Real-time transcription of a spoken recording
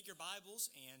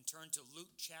Bibles and turn to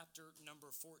Luke chapter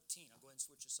number 14. I'll go ahead and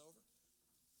switch this over.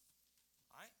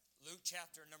 All right, Luke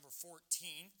chapter number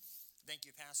 14. Thank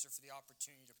you, Pastor, for the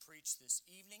opportunity to preach this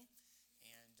evening.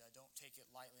 And don't take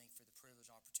it lightly for the privilege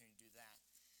and opportunity to do that.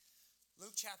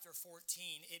 Luke chapter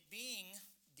 14, it being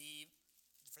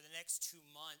for the next 2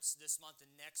 months, this month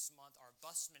and next month, our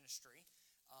bus ministry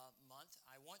month,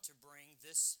 I want to bring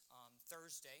this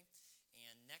Thursday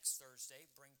and next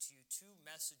Thursday, bring to you 2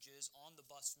 messages on the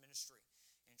bus ministry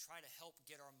and try to help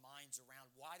get our minds around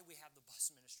why do we have the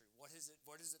bus ministry? What is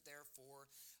it there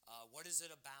for? What is it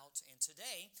about? And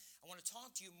today, I want to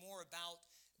talk to you more about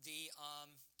the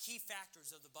key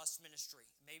factors of the bus ministry.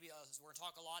 Maybe we're going to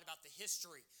talk a lot about the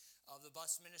history of the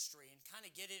bus ministry and kind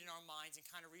of get it in our minds and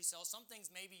kind of resell. Some things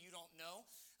maybe you don't know.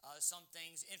 Some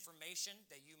things, information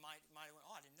that you might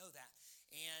oh, I didn't know that.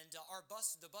 And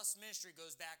the bus ministry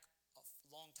goes back a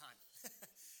long time.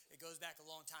 It goes back a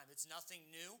long time. It's nothing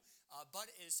new,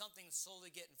 but it is something slowly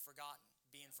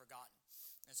being forgotten.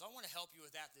 And so I want to help you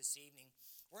with that this evening.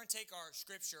 We're going to take our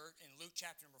scripture in Luke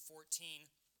chapter number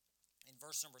 14 in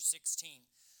verse number 16.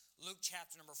 Luke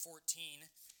chapter number 14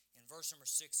 in verse number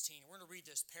 16. We're going to read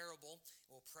this parable.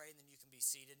 We'll pray and then you can be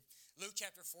seated. Luke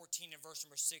chapter 14 and verse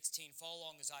number 16. Follow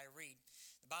along as I read.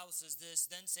 The Bible says this,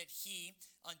 Then said he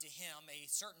unto him, A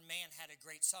certain man had a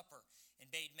great supper, and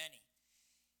bade many,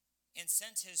 and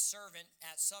sent his servant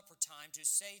at supper time to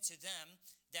say to them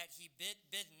that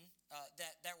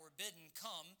that were bidden,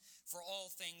 Come, for all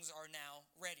things are now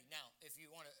ready. Now, if you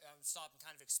want to stop and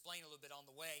kind of explain a little bit on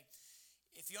the way,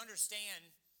 if you understand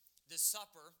this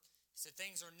supper, so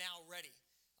things are now ready.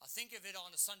 Think of it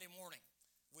on a Sunday morning.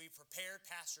 We prepared,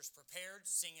 pastors prepared,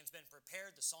 singing's been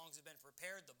prepared, the songs have been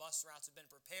prepared, the bus routes have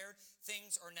been prepared.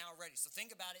 Things are now ready. So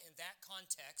think about it in that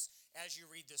context as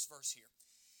you read this verse here.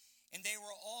 And they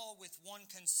were all with one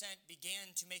consent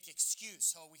began to make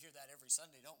excuse. Oh, we hear that every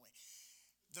Sunday, don't we?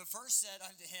 The first said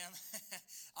unto him,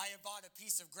 I have bought a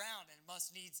piece of ground and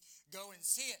must needs go and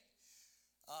see it.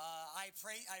 I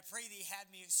pray thee have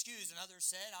me excused. Another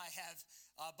said, I have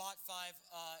bought 5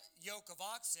 yoke of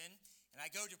oxen, and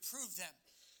I go to prove them.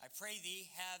 I pray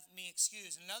thee have me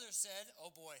excused. And another said,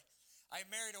 oh boy, I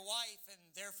married a wife, and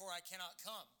therefore I cannot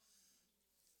come.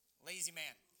 Lazy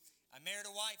man. I married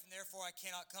a wife, and therefore I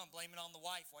cannot come. Blame it on the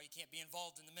wife why you can't be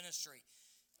involved in the ministry.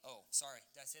 Oh, sorry,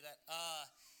 did I say that?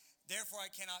 Therefore I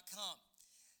cannot come.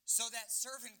 So that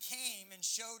servant came and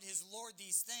showed his Lord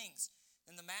these things.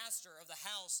 And the master of the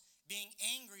house, being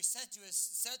angry, said to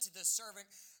the servant,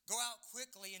 Go out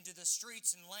quickly into the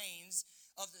streets and lanes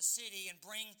of the city, and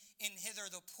bring in hither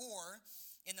the poor,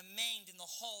 and the maimed, and the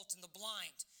halt, and the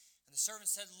blind. And the servant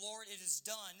said, Lord, it is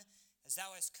done as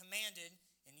thou hast commanded,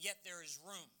 and yet there is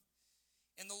room.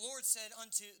 And the Lord said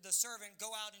unto the servant,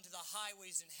 Go out into the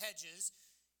highways and hedges,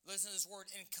 listen to this word,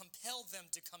 and compel them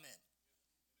to come in.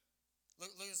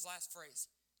 Look at this last phrase,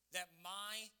 that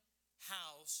my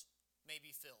house may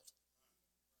be filled.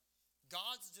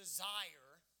 God's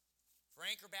desire for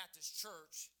Anchor Baptist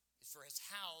Church is for his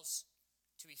house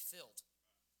to be filled.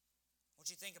 I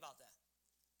want you to think about that.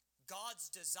 God's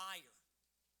desire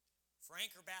for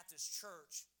Anchor Baptist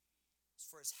Church is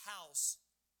for his house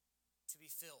to be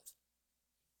filled.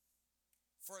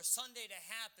 For a Sunday to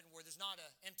happen where there's not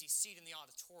an empty seat in the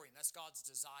auditorium, that's God's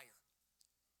desire.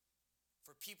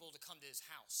 For people to come to his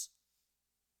house.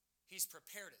 He's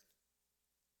prepared it.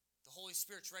 The Holy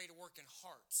Spirit's ready to work in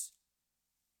hearts.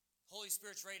 The Holy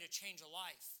Spirit's ready to change a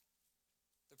life.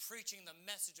 The preaching, the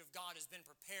message of God has been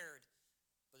prepared,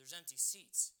 but there's empty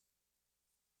seats.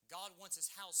 God wants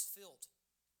his house filled.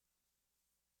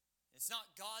 It's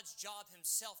not God's job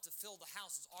himself to fill the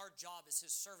house. It's our job as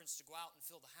his servants to go out and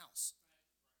fill the house.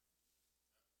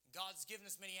 God's given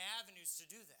us many avenues to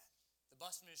do that, the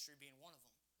bus ministry being one of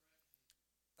them.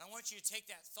 But I want you to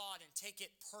take that thought and take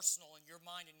it personal in your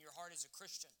mind and your heart as a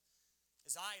Christian.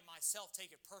 As I myself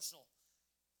take it personal,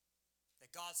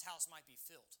 that God's house might be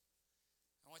filled.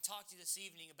 I want to talk to you this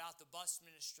evening about the bus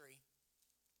ministry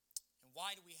and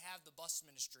why do we have the bus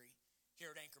ministry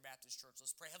here at Anchor Baptist Church.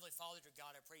 Let's pray. Heavenly Father, dear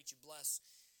God, I pray that you bless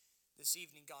this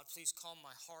evening. God, please calm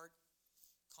my heart,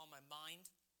 calm my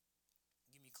mind,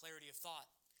 give me clarity of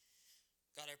thought.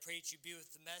 God, I pray that you be with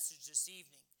the message this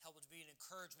evening. Help it to be an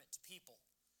encouragement to people.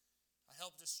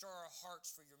 Help to stir our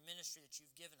hearts for your ministry that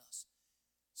you've given us.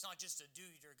 It's not just a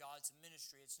duty, dear God, it's a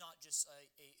ministry. It's not just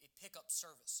a pickup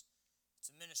service. It's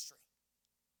a ministry.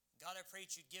 God, I pray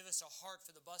that you'd give us a heart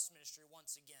for the bus ministry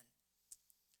once again.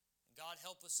 And God,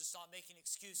 help us to stop making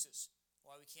excuses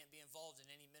why we can't be involved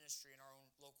in any ministry in our own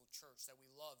local church that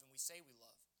we love and we say we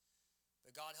love.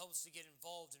 But God, help us to get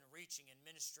involved in reaching and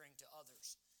ministering to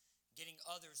others. getting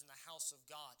others in the house of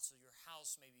God so your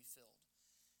house may be filled.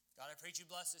 God, I pray that you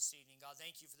bless this evening. God,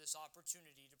 thank you for this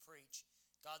opportunity to preach.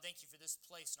 God, thank you for this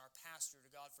place and our pastor,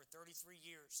 to God, for 33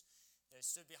 years that has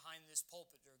stood behind this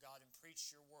pulpit, dear God, and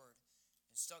preached your word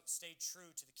and stayed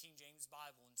true to the King James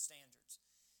Bible and standards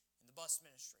in the bus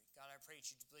ministry. God, I pray that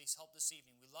you please help this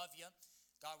evening. We love you.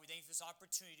 God, we thank you for this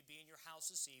opportunity to be in your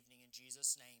house this evening. In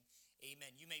Jesus' name,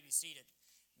 amen. You may be seated.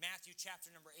 Matthew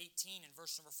chapter number 18 and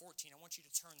verse number 14. I want you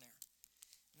to turn there.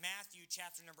 Matthew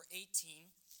chapter number 18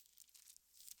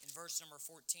 and verse number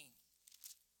 14.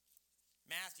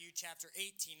 Matthew chapter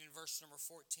 18 and verse number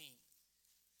 14.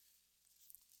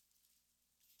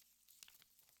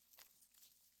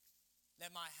 That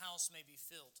my house may be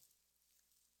filled.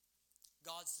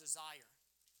 God's desire.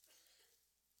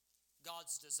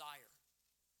 God's desire.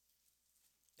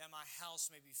 That my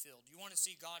house may be filled. You want to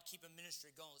see God keep a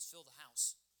ministry going? Let's fill the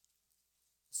house.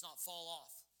 Let's not fall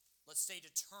off. Let's stay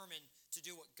determined to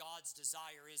do what God's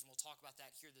desire is, and we'll talk about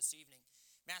that here this evening.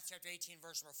 Matthew chapter 18,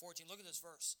 verse number 14. Look at this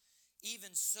verse.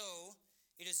 Even so,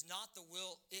 it is not the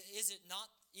will, is it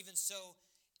not, even so,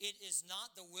 it is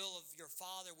not the will of your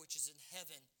Father which is in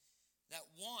heaven that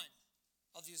one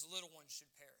of these little ones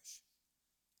should perish.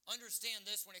 Understand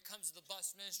this when it comes to the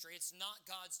bus ministry. It's not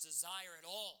God's desire at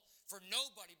all for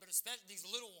nobody, but especially these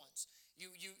little ones.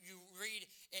 You read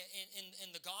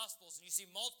in the Gospels, and you see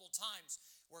multiple times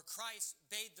where Christ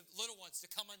bade the little ones to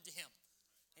come unto him,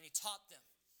 and he taught them.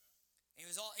 And he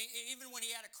was all, even when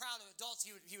he had a crowd of adults,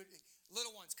 he would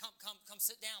little ones, come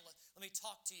sit down. Let me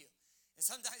talk to you. And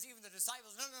sometimes even the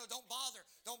disciples, no, don't bother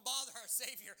our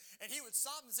Savior. And he would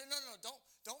stop and say, no,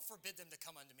 don't forbid them to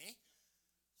come unto me.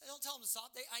 Don't tell them to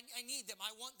stop. I need them.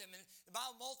 I want them. And the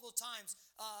Bible multiple times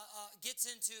gets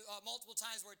into multiple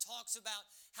times where it talks about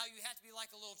how you have to be like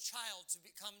a little child to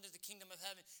come into the kingdom of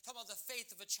heaven. Talk about the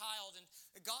faith of a child. And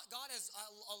God has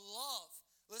a love.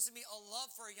 Listen to me, a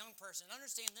love for a young person. And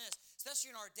understand this,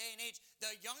 especially in our day and age,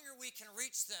 the younger we can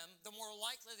reach them, the more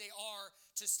likely they are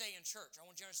to stay in church. I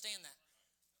want you to understand that.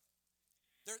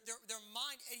 Their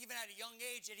mind, even at a young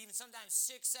age, at even sometimes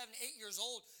 6, 7, 8 years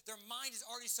old, their mind is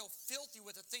already so filthy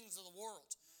with the things of the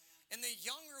world. And the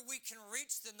younger we can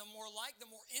reach them, the more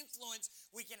influence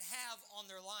we can have on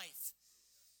their life.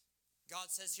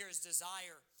 God says here his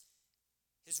desire,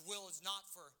 his will is not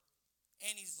for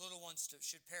any of these little ones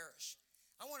should perish.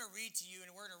 I want to read to you, and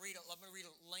I'm going to read a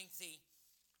lengthy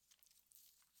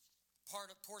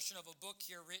portion of a book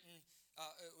here written.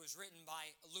 It was written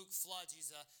by Luke Floods. He's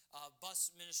a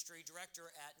bus ministry director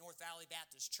at North Valley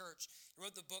Baptist Church. He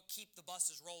wrote the book, Keep the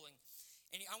Buses Rolling.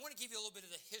 And I want to give you a little bit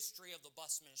of the history of the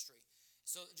bus ministry.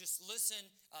 So just listen,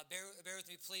 bear with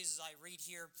me please as I read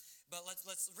here. But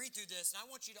let's read through this. And I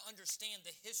want you to understand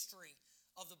the history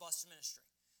of the bus ministry.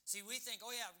 See, we think,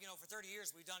 oh yeah, for 30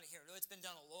 years we've done it here. No, it's been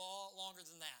done a lot longer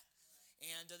than that.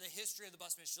 And the history of the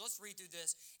bus ministry. Let's read through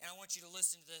this, and I want you to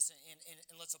listen to this,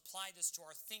 and let's apply this to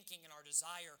our thinking and our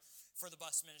desire for the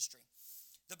bus ministry.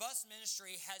 The bus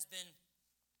ministry has been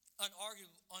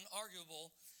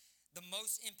unarguable the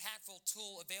most impactful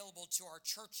tool available to our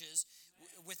churches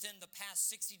within the past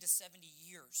 60 to 70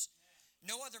 years.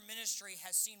 No other ministry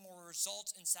has seen more results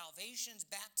in salvations,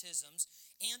 baptisms,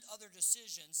 and other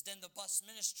decisions than the bus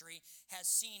ministry has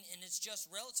seen in its just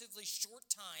relatively short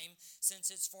time since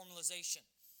its formalization.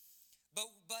 But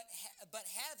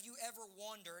have you ever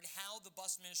wondered how the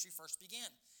bus ministry first began?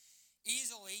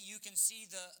 Easily, you can see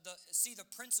the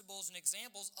principles and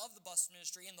examples of the bus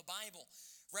ministry in the Bible.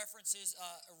 Referencing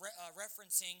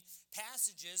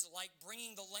passages like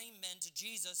bringing the lame men to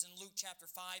Jesus in Luke chapter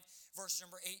 5, verse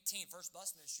number 18. First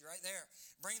bus ministry right there.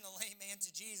 Bringing the lame man to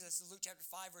Jesus in Luke chapter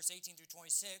 5, verse 18 through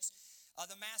 26.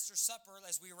 The Master's Supper,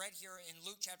 as we read here in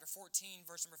Luke chapter 14,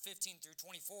 verse number 15 through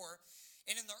 24.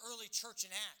 And in the early church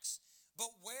in Acts.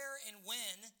 But where and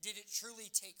when did it truly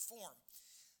take form?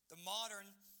 The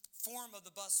modern form of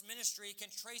the bus ministry can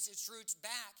trace its roots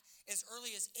back as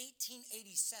early as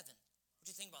 1887. What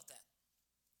do you think about that?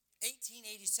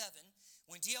 1887,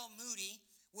 when D.L. Moody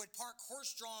would park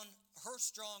horse-drawn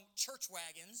church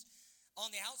wagons on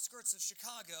the outskirts of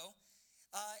Chicago.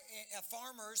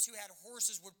 Farmers who had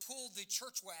horses would pull the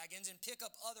church wagons and pick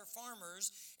up other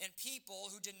farmers and people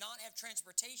who did not have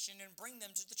transportation and bring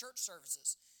them to the church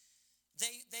services.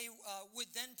 They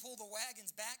would then pull the wagons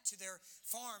back to their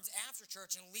farms after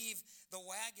church and leave the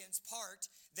wagons parked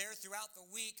there throughout the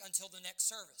week until the next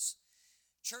service.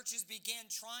 Churches began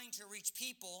trying to reach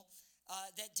people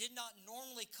that did not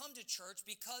normally come to church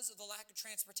because of the lack of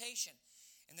transportation.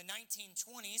 In the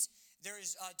 1920s, there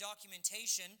is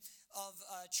documentation of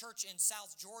a church in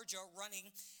South Georgia running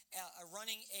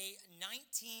running a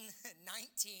 1919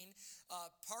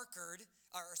 Packard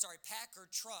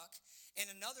truck, and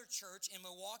another church in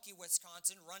Milwaukee,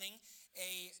 Wisconsin, running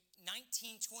a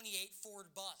 1928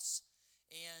 Ford bus.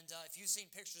 And if you've seen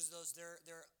pictures of those,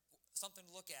 they're something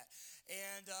to look at.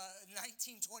 And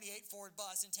 1928 Ford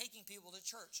bus, and taking people to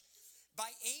church.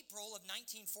 By April of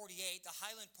 1948, the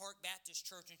Highland Park Baptist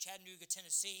Church in Chattanooga,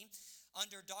 Tennessee,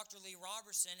 under Dr. Lee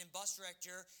Robertson and bus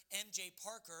director M.J.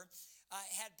 Parker,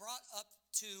 had brought up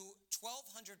to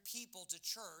 1,200 people to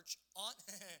church on,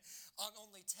 on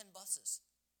only 10 buses.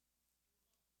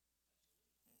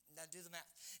 Now do the math.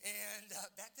 And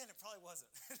back then it probably wasn't.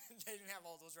 They didn't have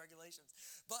all those regulations.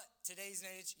 But today's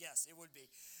age, yes, it would be.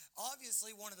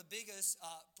 Obviously, one of the biggest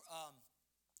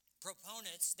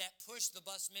proponents that pushed the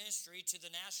bus ministry to the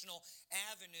national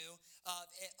avenue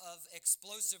of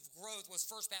explosive growth was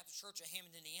First Baptist Church of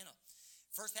Hammond, Indiana.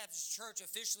 First Baptist Church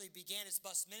officially began its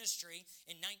bus ministry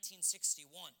in 1961.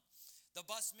 The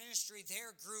bus ministry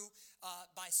there grew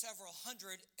by several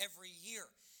hundred every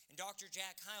year. And Dr.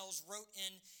 Jack Hiles wrote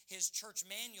in his church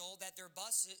manual that their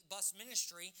bus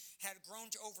ministry had grown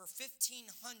to over 1,500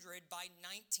 by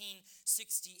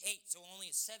 1968. So only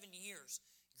in 7 years,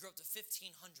 it grew up to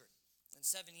 1,500 in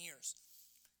 7 years.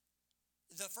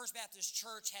 The First Baptist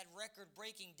Church had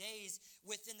record-breaking days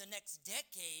within the next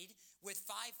decade, with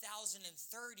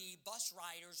 5,030 bus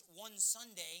riders one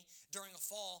Sunday during the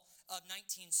fall of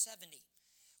 1970.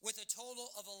 With a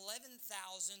total of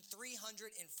 11,348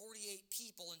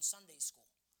 people in Sunday school.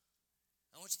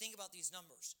 I want you to think about these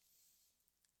numbers.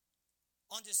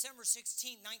 On December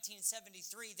 16,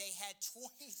 1973, they had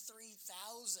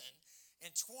 23,024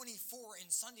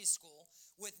 in Sunday school,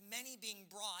 with many being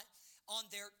brought on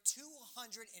their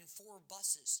 204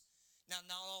 buses. Now,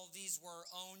 not all of these were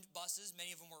owned buses.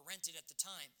 Many of them were rented at the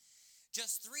time.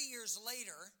 Just 3 years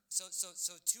later, so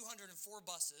 204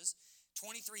 buses,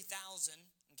 23,000,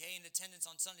 in attendance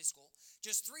on Sunday school.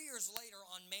 Just 3 years later,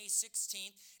 on May 16,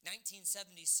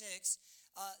 1976,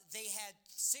 they had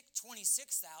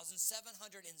 26,706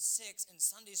 in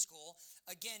Sunday school.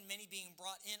 Again, many being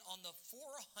brought in on the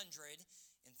 437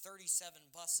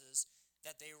 buses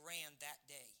that they ran that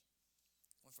day.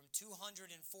 Went from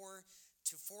 204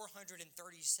 to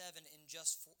 437 in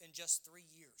just 3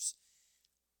 years.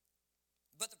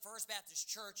 But the First Baptist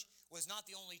Church was not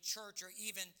the only church, or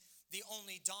even the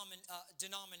only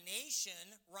denomination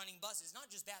running buses. Not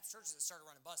just Baptist churches that started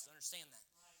running buses, understand that.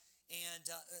 Right. And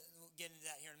we'll get into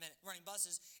that here in a minute. Running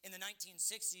buses in the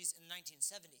 1960s and the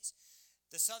 1970s.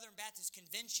 The Southern Baptist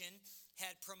Convention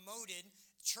had promoted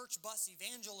church bus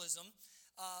evangelism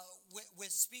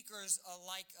with speakers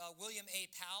like William A.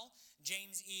 Powell,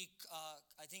 James E.,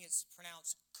 I think it's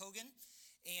pronounced Cogan,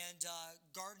 and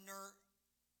Gardner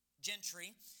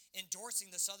Gentry, endorsing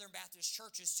the Southern Baptist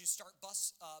churches to start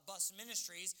bus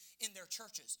ministries in their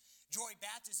churches. Joy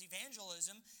Baptist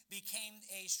Evangelism became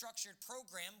a structured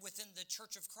program within the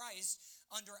Church of Christ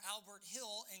under Albert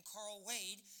Hill and Carl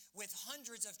Wade, with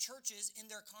hundreds of churches in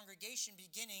their congregation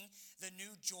beginning the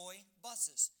new Joy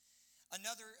buses.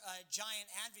 Another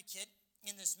giant advocate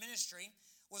in this ministry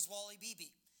was Wally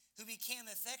Beebe, who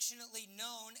became affectionately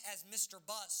known as Mr.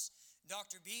 Bus.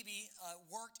 Dr. Beebe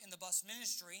worked in the bus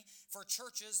ministry for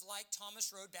churches like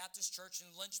Thomas Road Baptist Church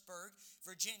in Lynchburg,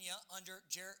 Virginia, under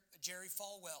Jerry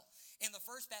Falwell. In the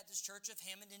First Baptist Church of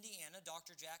Hammond, Indiana,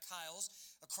 Dr. Jack Hiles,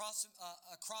 across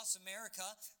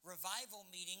America, revival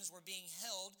meetings were being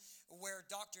held where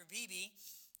Dr. Beebe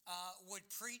would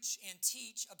preach and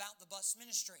teach about the bus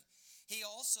ministry. He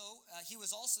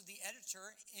was also the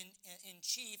editor in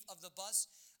chief of the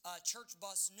Church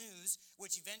Bus News,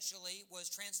 which eventually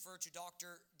was transferred to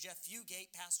Dr. Jeff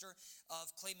Fugate, pastor of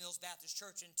Clay Mills Baptist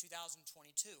Church, in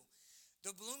 2022.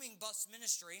 The blooming bus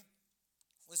ministry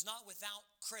was not without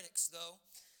critics, though.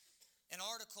 An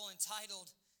article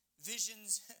entitled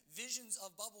Visions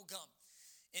of Bubblegum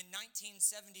in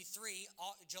 1973,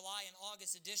 July and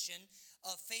August edition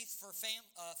of Faith for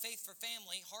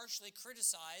Family, harshly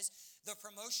criticized the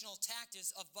promotional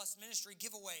tactics of bus ministry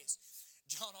giveaways.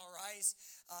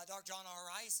 Dr. John R.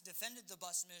 Rice defended the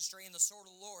bus ministry in the Sword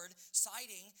of the Lord,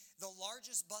 citing the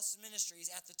largest bus ministries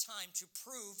at the time to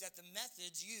prove that the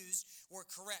methods used were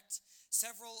correct.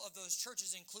 Several of those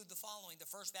churches include the following: the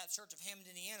First Baptist Church of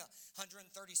Hammond, Indiana,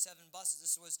 137 buses.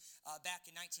 This was back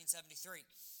in 1973.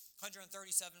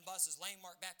 137 buses.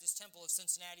 Landmark Baptist Temple of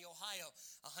Cincinnati, Ohio,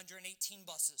 118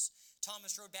 buses.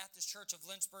 Thomas Road Baptist Church of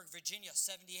Lynchburg, Virginia,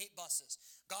 78 buses.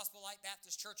 Gospel Light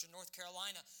Baptist Church in North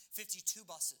Carolina, 52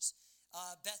 buses.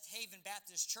 Beth Haven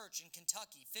Baptist Church in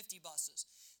Kentucky, 50 buses.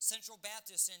 Central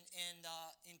Baptist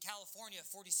in California,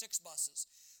 46 buses.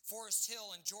 Forest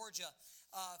Hill in Georgia,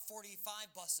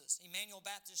 45 buses. Emmanuel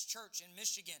Baptist Church in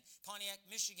Michigan, Pontiac,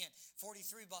 Michigan,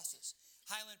 43 buses.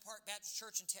 Highland Park Baptist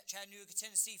Church in Chattanooga,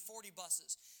 Tennessee, 40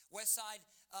 buses. Westside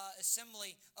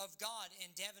Assembly of God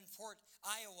in Davenport,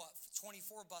 Iowa,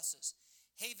 24 buses.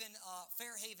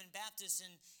 Fairhaven Baptist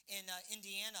in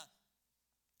Indiana,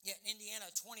 Indiana,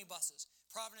 20 buses.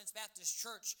 Providence Baptist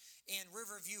Church in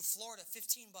Riverview, Florida,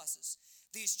 15 buses.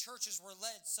 These churches were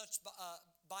led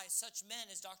by such men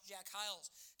as Dr. Jack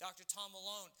Hiles, Dr. Tom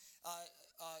Malone,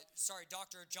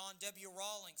 Dr. John W.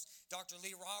 Rawlings, Dr.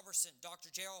 Lee Robertson,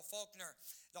 Dr. Gerald Faulkner,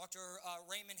 Dr.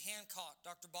 Raymond Hancock,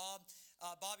 Dr.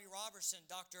 Bobby Robertson,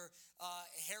 Dr.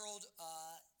 Harold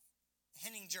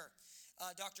Henninger,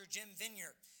 Dr. Jim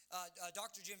Vineyard.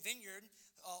 Dr. Jim Vineyard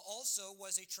also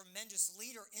was a tremendous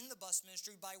leader in the bus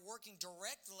ministry by working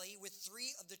directly with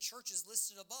three of the churches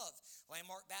listed above: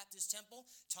 Landmark Baptist Temple,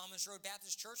 Thomas Road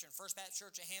Baptist Church, and First Baptist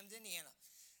Church of Hammond, Indiana.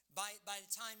 By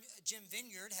the time Jim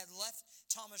Vineyard had left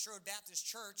Thomas Road Baptist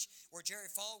Church, where Jerry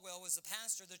Falwell was the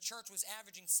pastor, the church was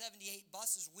averaging 78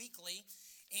 buses weekly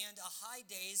and a high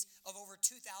days of over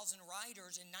 2,000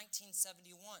 riders in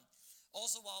 1971.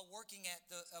 Also, while working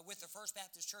with the First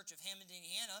Baptist Church of Hammond,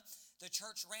 Indiana, the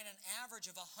church ran an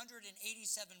average of 187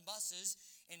 buses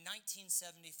in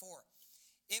 1974.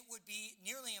 It would be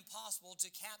nearly impossible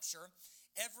to capture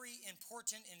every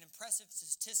important and impressive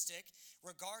statistic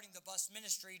regarding the bus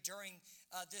ministry during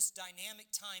this dynamic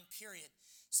time period.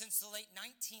 Since the late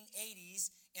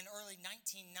 1980s and early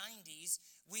 1990s,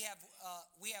 we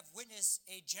have witnessed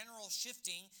a general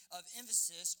shifting of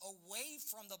emphasis away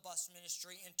from the bus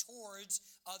ministry and towards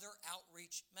other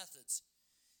outreach methods.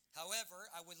 However,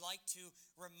 I would like to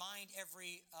remind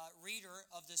every reader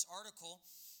of this article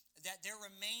that there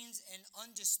remains an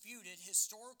undisputed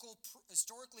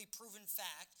historically proven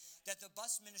fact that the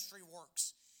bus ministry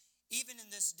works. Even in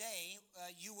this day,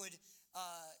 you would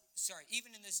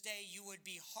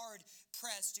be hard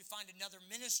pressed to find another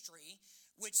ministry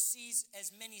which sees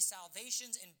as many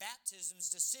salvations and baptisms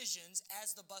decisions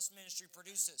as the bus ministry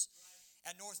produces.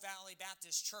 At North Valley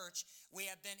Baptist Church, we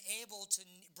have been able to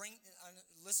bring.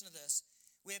 Listen to this.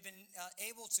 We have been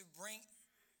able to bring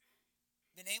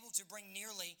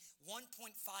nearly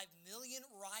 1.5 million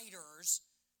riders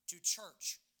to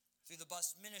church through the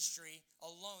bus ministry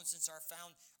alone since our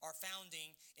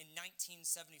founding in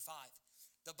 1975.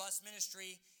 The bus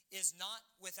ministry is not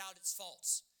without its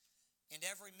faults, and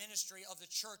every ministry of the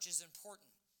church is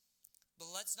important. But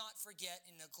let's not forget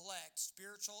and neglect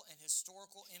spiritual and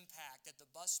historical impact that the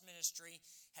bus ministry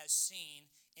has seen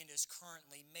and is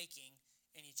currently making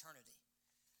in eternity.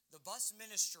 The bus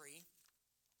ministry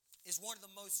is one of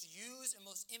the most used and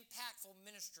most impactful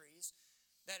ministries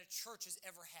that a church has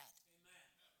ever had.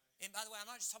 And by the way, I'm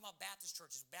not just talking about Baptist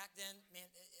churches. Back then, man,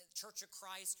 Church of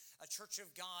Christ, a Church of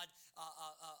God,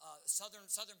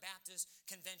 Southern Baptist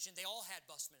Convention, they all had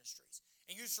bus ministries.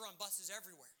 And used to run buses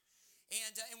everywhere.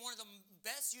 And one of the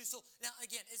best useful, now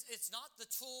again, it's not the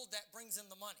tool that brings in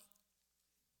the money.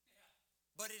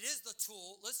 But it is the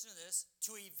tool, listen to this,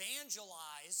 to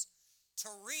evangelize, to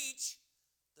reach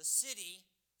the city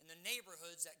and the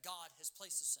neighborhoods that God has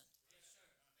placed us in.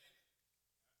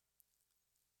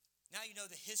 Now you know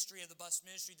the history of the bus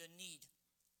ministry, the need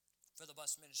for the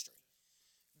bus ministry.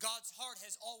 God's heart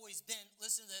has always been,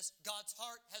 listen to this, God's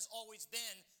heart has always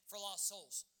been for lost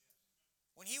souls.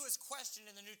 When he was questioned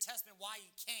in the New Testament why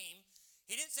he came,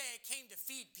 he didn't say, I came to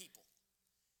feed people.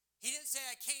 He didn't say,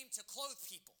 I came to clothe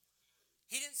people.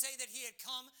 He didn't say that he had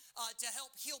come to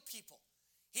help heal people.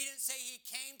 He didn't say he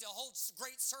came to hold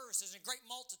great services and great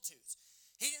multitudes.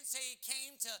 He didn't say he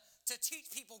came to teach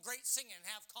people great singing and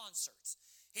have concerts.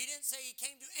 He didn't say he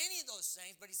came to any of those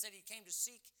things, but he said he came to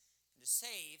seek and to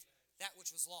save that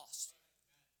which was lost.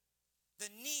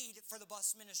 The need for the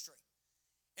bus ministry.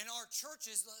 In our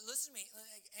churches, listen to me,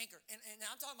 Anchor, and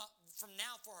I'm talking about from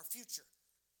now for our future.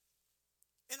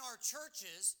 In our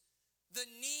churches, the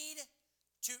need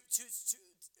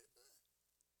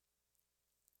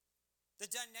the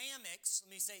dynamics,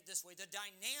 let me say it this way, the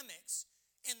dynamics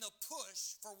and the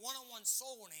push for one-on-one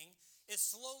soul winning is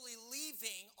slowly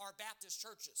leaving our Baptist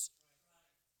churches.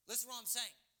 Listen to what I'm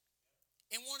saying.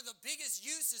 And one of the biggest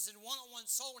uses in one-on-one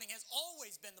soul winning has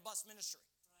always been the bus ministry.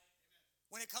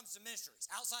 When it comes to ministries,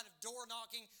 outside of door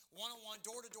knocking, one-on-one,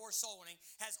 door-to-door soul winning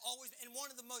has always been, and one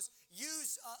of the most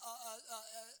used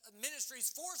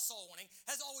ministries for soul winning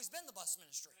has always been the bus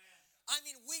ministry. I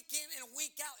mean, week in and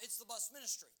week out, it's the bus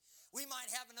ministry. We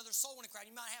might have another soul winning crowd.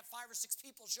 You might have 5 or 6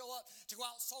 people show up to go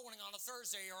out soul winning on a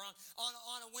Thursday or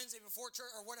on a Wednesday before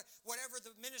church or whatever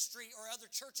the ministry or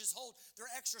other churches hold their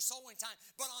extra soul winning time.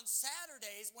 But on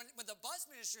Saturdays, when the bus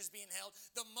ministry is being held,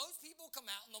 the most people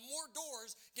come out and the more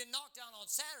doors get knocked down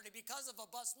on Saturday because of a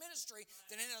bus ministry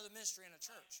than any other ministry in a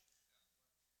church.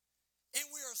 And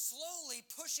we are slowly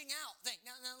pushing out things.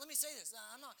 Now let me say this.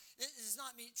 This is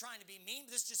not me trying to be mean,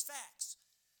 but this is just facts.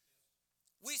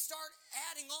 We start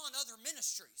adding on other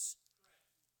ministries,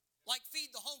 like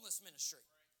Feed the Homeless ministry,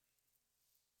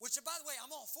 which, by the way, I'm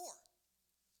all for.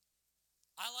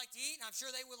 I like to eat, and I'm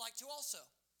sure they would like to also.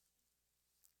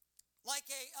 Like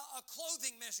a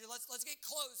clothing ministry. Let's get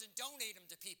clothes and donate them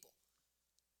to people.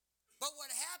 But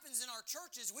what happens in our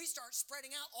churches, we start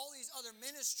spreading out all these other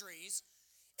ministries,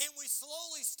 and we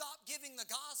slowly stop giving the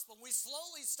gospel. We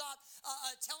slowly stop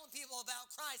telling people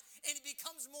about Christ. And it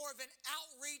becomes more of an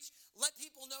outreach, let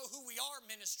people know who we are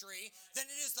ministry than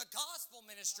it is the gospel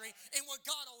ministry and what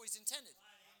God always intended.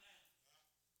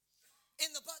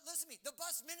 Listen to me, the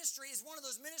bus ministry is one of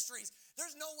those ministries.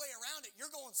 There's no way around it.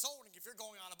 You're going soul winning if you're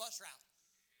going on a bus route.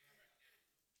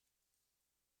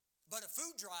 But a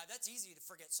food drive, that's easy to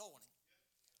forget soul winning.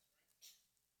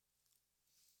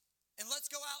 And let's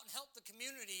go out and help the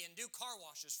community and do car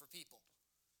washes for people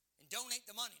and donate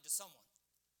the money to someone.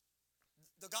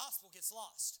 The gospel gets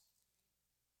lost.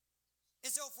 And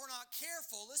so if we're not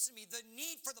careful, listen to me, the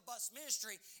need for the bus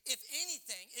ministry, if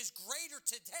anything, is greater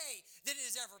today than it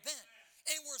has ever been.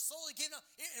 And we're slowly giving up.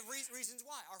 Reasons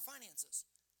why? Our finances.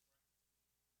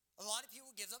 A lot of people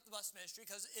give up the bus ministry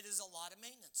because it is a lot of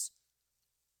maintenance.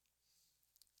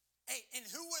 Hey, and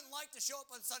who wouldn't like to show up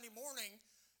on Sunday morning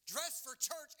dressed for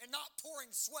church and not pouring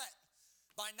sweat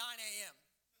by 9 a.m.?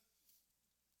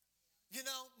 You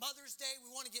know, Mother's Day,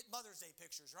 we want to get Mother's Day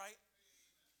pictures, right?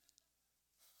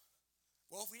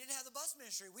 Well, if we didn't have the bus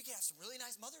ministry, we could have some really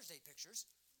nice Mother's Day pictures.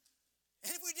 And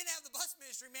if we didn't have the bus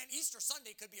ministry, man, Easter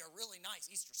Sunday could be a really nice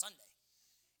Easter Sunday.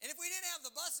 And if we didn't have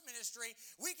the bus ministry,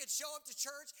 we could show up to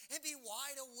church and be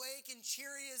wide awake and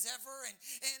cheery as ever and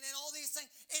all these things.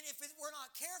 And if we're not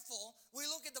careful, we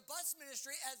look at the bus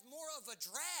ministry as more of a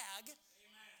drag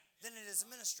than it is a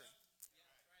ministry.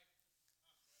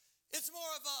 It's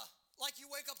more of a, like you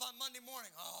wake up on Monday morning,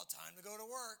 oh, time to go to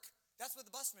work. That's what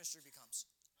the bus ministry becomes.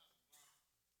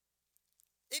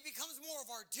 It becomes more of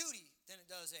our duty than it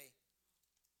does a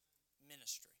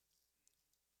ministry.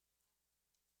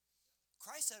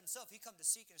 Christ said himself, he come to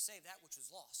seek and to save that which was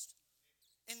lost.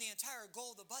 And the entire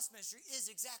goal of the bus ministry is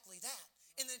exactly that.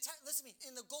 And listen to me,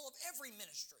 and the goal of every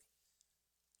ministry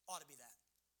ought to be that.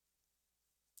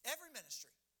 Every ministry.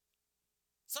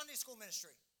 Sunday school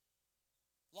ministry.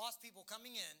 Lost people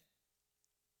coming in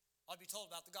ought to be told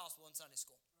about the gospel in Sunday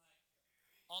school.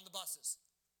 On the buses.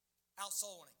 Out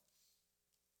soul winning.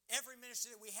 Every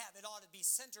ministry that we have, it ought to be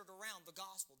centered around the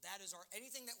gospel. That is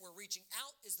anything that we're reaching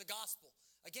out is the gospel.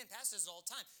 Again, Pastor says it all the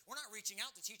time. We're not reaching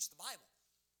out to teach the Bible.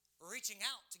 We're reaching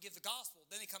out to give the gospel.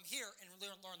 Then they come here and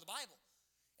learn the Bible.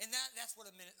 And that's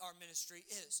what our ministry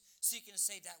is. Seeking to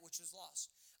save that which was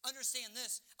lost. Understand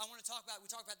this. We talk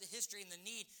about the history and the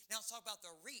need. Now let's talk about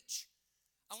the reach.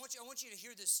 I want you to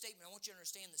hear this statement. I want you to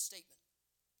understand this statement.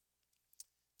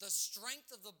 The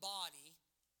strength of the body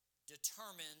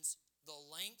determines the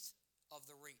length of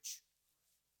the reach.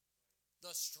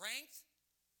 The strength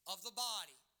of the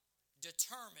body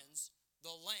determines the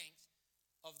length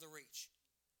of the reach.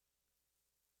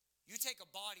 You take a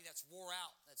body that's wore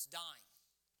out, that's dying.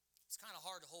 It's kind of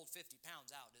hard to hold 50 pounds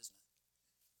out, isn't it?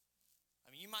 I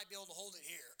mean, you might be able to hold it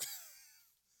here,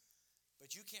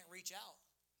 but you can't reach out.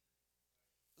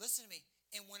 Listen to me.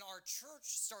 And when our church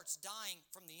starts dying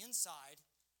from the inside,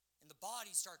 and the body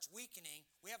starts weakening,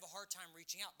 we have a hard time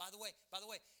reaching out. By the way,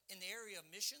 in the area of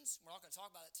missions, we're not going to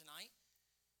talk about it tonight,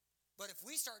 but if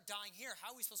we start dying here, how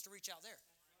are we supposed to reach out there?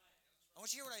 I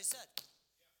want you to hear what I said.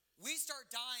 We start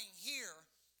dying here,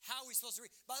 how are we supposed to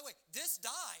reach? By the way, this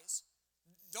dies.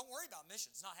 Don't worry about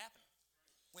missions. It's not happening.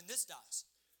 When this dies.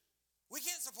 We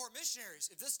can't support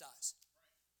missionaries if this dies.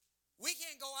 We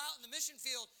can't go out in the mission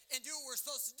field and do what we're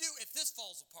supposed to do if this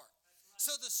falls apart.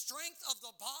 So the strength of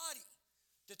the body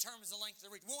determines the length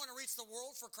of the reach. We want to reach the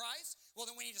world for Christ? Well,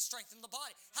 then we need to strengthen the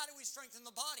body. How do we strengthen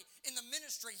the body? In the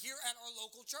ministry here at our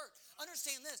local church.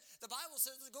 Understand this. The Bible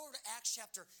says, let's go over to Acts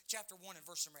chapter 1 and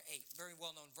verse number 8. Very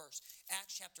well-known verse.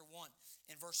 Acts chapter 1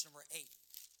 and verse number 8.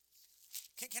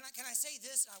 Can I say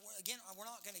this? Again, we're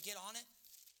not going to get on it.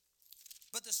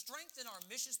 But the strength in our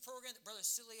missions program that Brother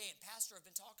Cillier and Pastor have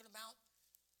been talking about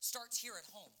starts here at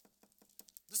home.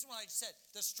 Listen to what I just said.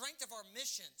 The strength of our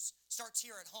missions starts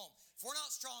here at home. If we're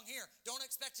not strong here, don't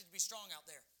expect it to be strong out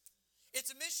there. It's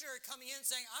a missionary coming in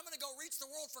saying, I'm going to go reach the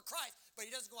world for Christ, but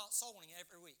he doesn't go out soul winning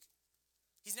every week.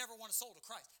 He's never won a soul to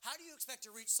Christ. How do you expect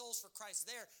to reach souls for Christ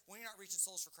there when you're not reaching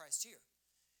souls for Christ here?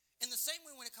 In the same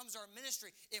way when it comes to our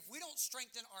ministry, if we don't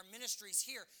strengthen our ministries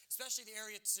here, especially the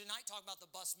area tonight talking about the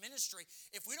bus ministry,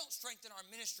 if we don't strengthen our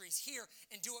ministries here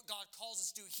and do what God calls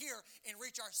us to do here and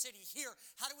reach our city here,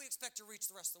 how do we expect to reach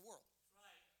the rest of the world?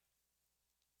 Right.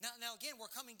 Now again,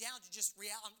 we're coming down to just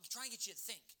reality. I'm trying to get you to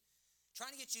think.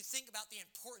 Trying to get you to think about the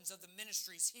importance of the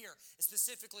ministries here,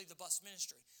 specifically the bus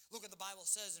ministry. Look what the Bible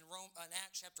says in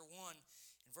Acts chapter 1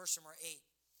 and verse number 8.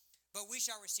 But we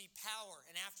shall receive power,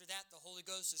 and after that the Holy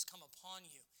Ghost has come upon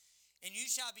you. And you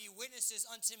shall be witnesses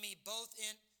unto me both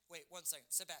in, wait, one second,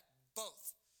 sit back,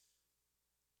 both.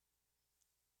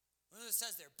 Look what it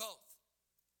says there, both.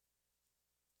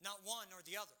 Not one or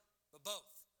the other, but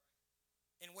both.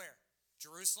 In where?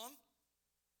 Jerusalem,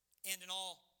 and in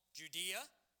all Judea,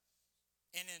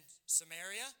 and in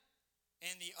Samaria,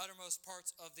 and the uttermost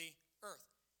parts of the earth.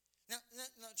 Now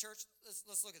church,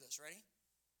 let's look at this, ready?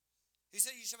 He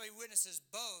said you shall be witnesses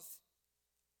both.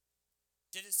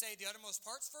 Did it say the uttermost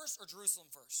parts first or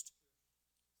Jerusalem first?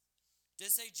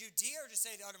 Did it say Judea or did it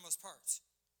say the uttermost parts?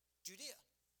 Judea.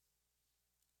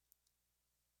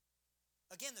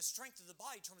 Again, the strength of the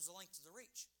body determines the length of the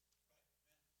reach.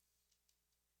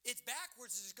 It's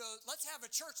backwards to go, let's have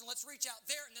a church and let's reach out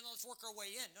there and then let's work our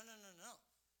way in. No.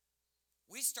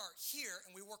 We start here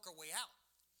and we work our way out.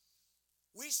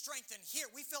 We strengthen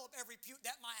here. We fill up every pew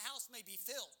that my house may be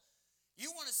filled.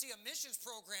 You want to see a missions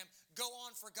program go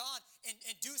on for God and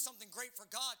do something great for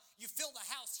God, you fill the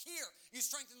house here. You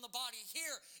strengthen the body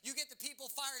here. You get the people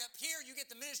fired up here. You get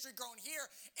the ministry growing here.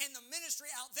 And the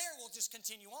ministry out there will just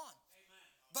continue on. Amen.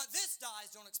 But this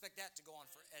dies, don't expect that to go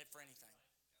on for anything.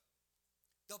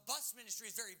 The bus ministry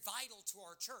is very vital to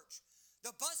our church.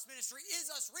 The bus ministry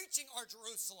is us reaching our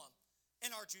Jerusalem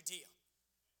and our Judea.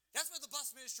 That's what the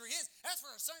bus ministry is. That's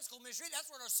what our Sunday school ministry is. That's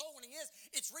what our soul winning is.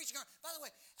 It's reaching our... By the way,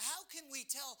 how can we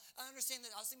tell... I understand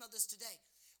that. I was thinking about this today.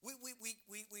 We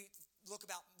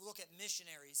look at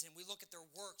missionaries and we look at their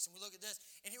works and we look at this.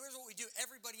 And here's what we do.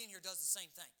 Everybody in here does the same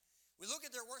thing. We look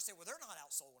at their works and say, well, they're not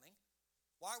out soul winning.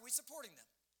 Why are we supporting them?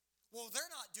 Well,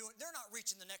 they're not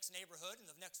reaching the next neighborhood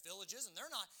and the next villages, and they're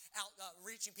not out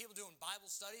reaching people doing Bible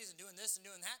studies and doing this and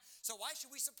doing that. So why should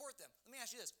we support them? Let me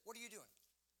ask you this. What are you doing?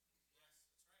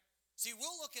 See,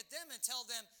 we'll look at them and tell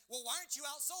them, well, why aren't you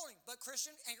out souling? But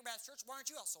Christian, Anchor Baptist Church, why aren't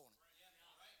you out souling?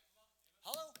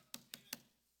 Hello?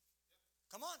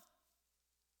 Come on.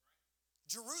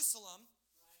 Jerusalem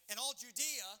and all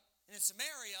Judea and in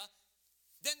Samaria,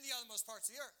 then the othermost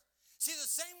parts of the earth. See, the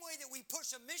same way that we push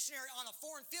a missionary on a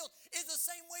foreign field is the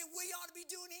same way we ought to be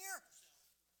doing here.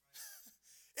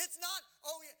 It's not,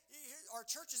 our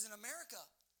church is in America.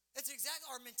 It's exactly,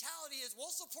 our mentality is we'll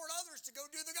support others to go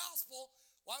do the gospel.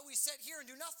 Why we sit here and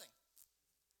do nothing?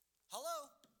 Hello?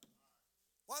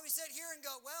 Why we sit here and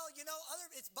go, well,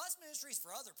 it's bus ministries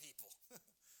for other people.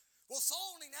 Well,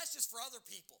 soul winning, that's just for other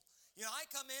people. I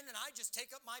come in and I just take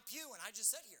up my pew and I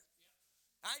just sit here.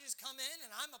 I just come in and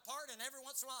I'm a part, and every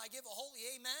once in a while I give a holy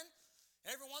amen.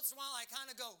 Every once in a while I kind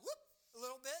of go, whoop, a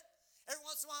little bit. Every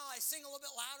once in a while I sing a little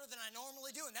bit louder than I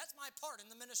normally do, and that's my part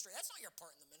in the ministry. That's not your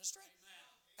part in the ministry.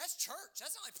 Amen. That's church.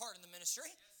 That's not my part in the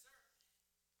ministry.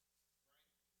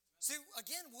 See,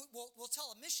 again, we'll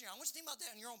tell a missionary. I want you to think about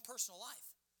that in your own personal life.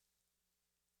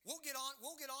 We'll get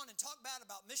on and talk bad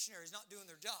about missionaries not doing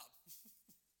their job.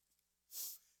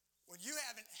 When you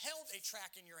haven't held a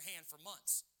tract in your hand for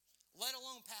months, let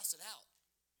alone pass it out.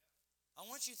 I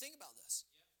want you to think about this.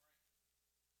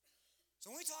 So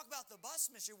when we talk about the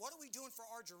bus ministry, what are we doing for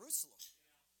our Jerusalem?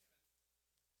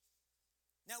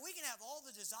 Now, we can have all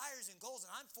the desires and goals,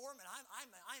 and I'm for them, and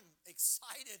I'm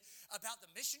excited about the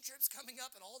mission trips coming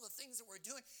up and all the things that we're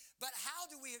doing. But how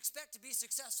do we expect to be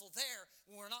successful there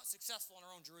when we're not successful in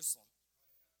our own Jerusalem?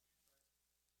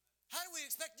 How do we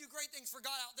expect to do great things for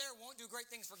God out there and won't do great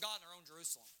things for God in our own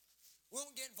Jerusalem? We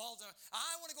won't get involved in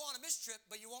I want to go on a mission trip,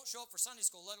 but you won't show up for Sunday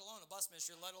school, let alone a bus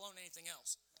ministry, let alone anything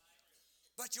else.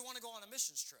 But you want to go on a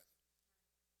missions trip.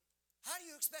 How do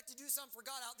you expect to do something for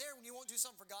God out there when you won't do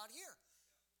something for God here?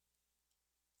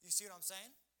 You see what I'm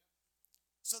saying?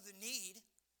 So the need,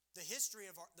 the history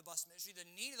of the bus ministry, the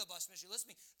need of the bus ministry, listen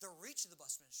to me, the reach of the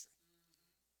bus ministry.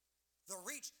 The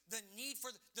reach, the need for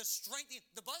the strength.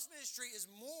 The bus ministry is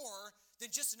more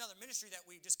than just another ministry that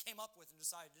we just came up with and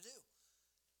decided to do.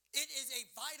 It is a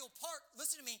vital part,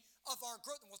 listen to me, of our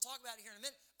growth, and we'll talk about it here in a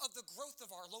minute, of the growth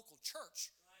of our local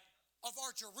church, of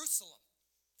our Jerusalem.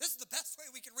 This is the best way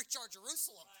we can reach our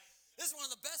Jerusalem. This is one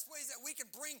of the best ways that we can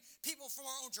bring people from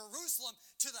our own Jerusalem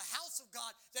to the house of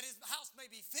God, that his house may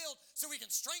be filled, so we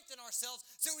can strengthen ourselves,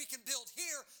 so we can build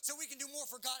here, so we can do more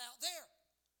for God out there.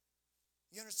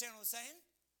 You understand what I'm saying?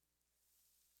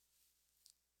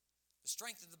 The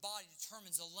strength of the body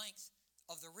determines the length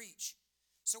of the reach.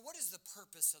 So what is the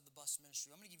purpose of the bus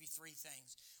ministry? I'm going to give you three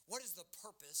things. What is the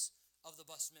purpose of the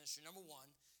bus ministry? Number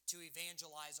one, to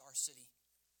evangelize our city.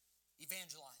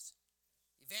 Evangelize.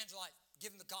 Evangelize. Give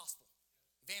them the gospel.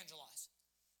 Evangelize.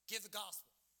 Give the gospel.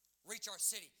 Reach our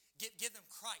city. Give them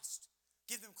Christ.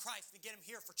 Give them Christ and get them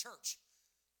here for church.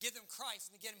 Give them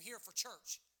Christ and get them here for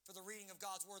church, for the reading of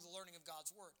God's word, the learning of God's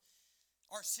word.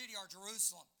 Our city, our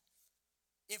Jerusalem.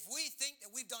 If we think that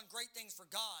we've done great things for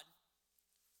God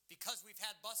because we've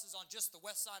had buses on just the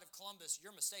west side of Columbus,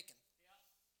 you're mistaken.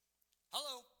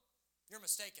 Hello, you're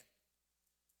mistaken.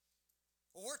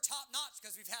 Well, we're top-notch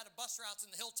because we've had a bus routes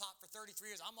in the hilltop for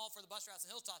 33 years. I'm all for the bus routes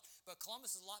in the hilltop, but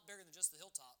Columbus is a lot bigger than just the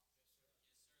hilltop.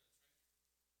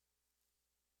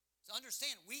 So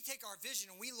understand, we take our vision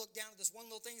and we look down at this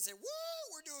one little thing and say, woo,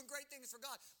 we're doing great things for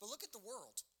God. But look at the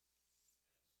world.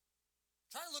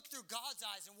 Try to look through God's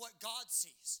eyes and what God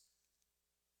sees.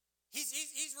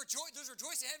 There's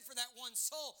rejoicing ahead for that one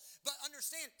soul. But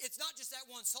understand, it's not just that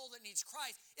one soul that needs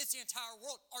Christ. It's the entire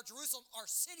world. Our Jerusalem, our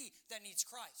city that needs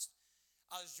Christ.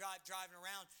 I was driving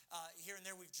around here and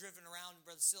there. We've driven around,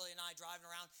 Brother Silly and I driving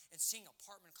around and seeing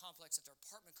apartment complex after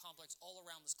apartment complex all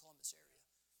around this Columbus area.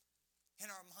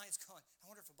 And our minds going, I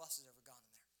wonder if a bus has ever gone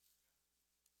in there.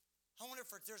 I wonder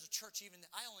if there's a church even.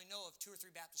 I only know of 2 or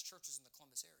 3 Baptist churches in the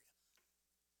Columbus area.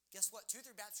 Guess what? 2 or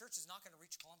 3 Baptist churches is not going to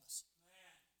reach Columbus.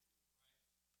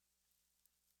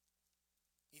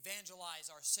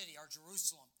 Evangelize our city, our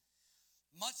Jerusalem.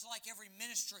 Much like every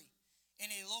ministry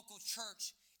in a local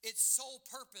church, its sole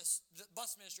purpose, the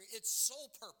bus ministry, its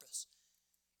sole purpose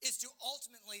is to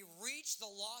ultimately reach the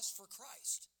lost for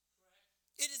Christ.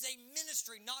 Correct. It is a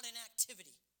ministry, not an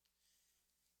activity.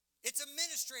 It's a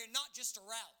ministry and not just a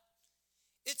route.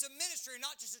 It's a ministry and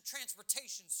not just a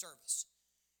transportation service.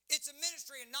 It's a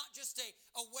ministry and not just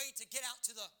a way to get out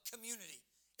to the community.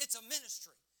 It's a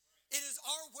ministry. Right. It is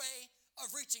our way of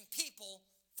reaching people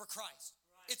for Christ.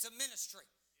 Right. It's a ministry.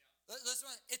 Yeah. Listen,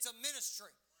 it's a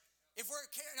ministry. If we're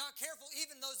not careful,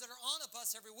 even those that are on a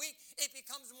bus every week, it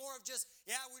becomes more of just,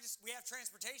 we have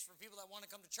transportation for people that want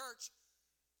to come to church.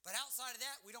 But outside of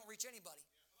that, we don't reach anybody.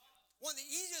 One of the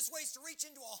easiest ways to reach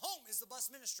into a home is the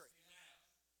bus ministry.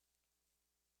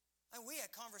 And we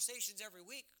had conversations every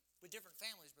week with different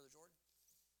families, Brother Jordan.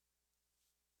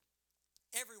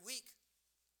 Every week,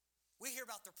 we hear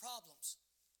about their problems.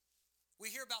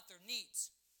 We hear about their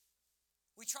needs.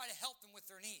 We try to help them with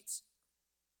their needs.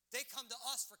 They come to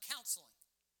us for counseling.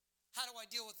 How do I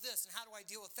deal with this? And how do I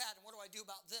deal with that? And what do I do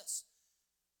about this?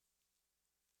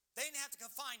 They didn't have to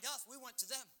come find us. We went to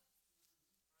them.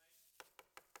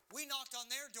 We knocked on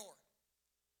their door.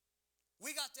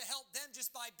 We got to help them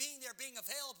just by being there, being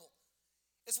available.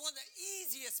 It's one of the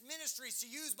easiest ministries to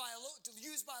use by a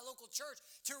local church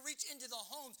to reach into the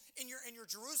homes in your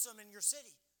Jerusalem, in your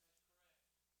city.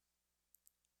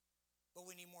 But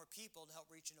we need more people to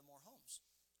help reach into more homes.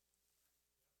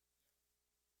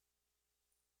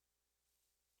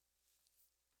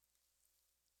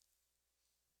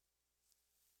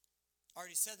 I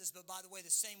already said this, but by the way,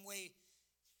 the same way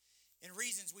in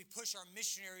reasons we push our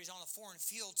missionaries on a foreign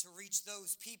field to reach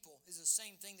those people is the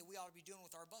same thing that we ought to be doing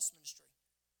with our bus ministry.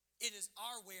 It is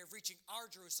our way of reaching our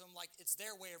Jerusalem like it's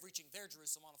their way of reaching their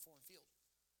Jerusalem on a foreign field.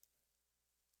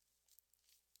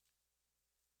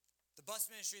 The bus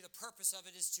ministry, the purpose of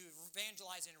it is to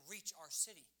evangelize and reach our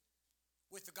city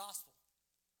with the gospel.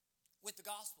 With the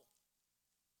gospel.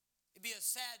 It'd be a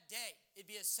sad day.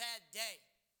 It'd be a sad day.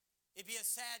 It'd be a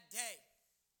sad day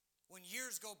when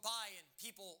years go by and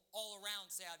people all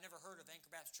around say, I've never heard of Anchor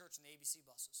Baptist Church and the ABC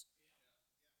buses.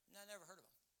 No, I never heard of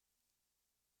them.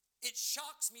 It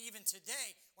shocks me even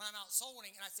today when I'm out soul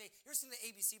winning and I say, you ever seen the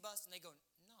ABC bus? And they go,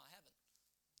 no, I haven't.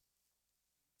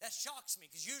 That shocks me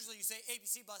because usually you say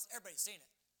ABC bus, everybody's seen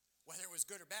it. Whether it was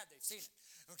good or bad, they've seen it.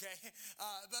 Okay?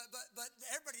 But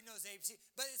everybody knows ABC.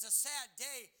 But it's a sad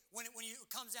day when it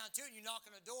comes down to it and you knock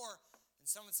on a door and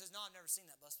someone says, no, I've never seen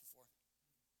that bus before.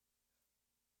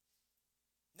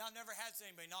 No, I've never had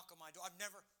anybody knock on my door.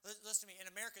 Listen to me, in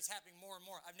America it's happening more and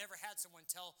more. I've never had someone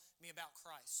tell me about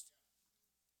Christ.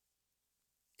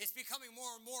 It's becoming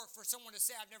more and more for someone to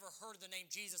say, I've never heard of the name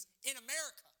Jesus in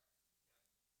America.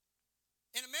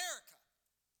 In America.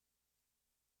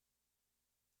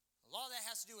 A lot of that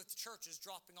has to do with the churches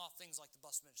dropping off things like the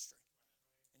bus ministry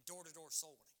and door-to-door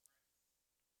soul winning.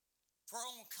 for our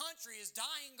own country is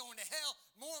dying, going to hell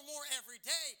more and more every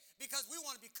day because we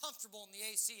want to be comfortable in the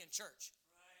AC in church.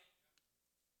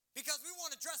 Because we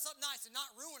want to dress up nice and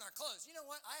not ruin our clothes. You know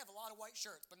what? I have a lot of white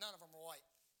shirts, but none of them are white.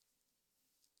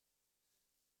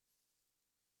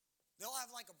 They'll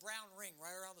have like a brown ring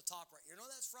right around the top right here. You know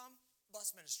what that's from?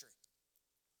 Bus ministry.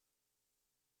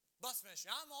 Bus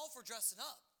ministry. I'm all for dressing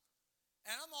up.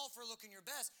 And I'm all for looking your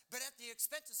best. But at the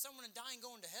expense of someone dying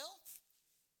going to hell?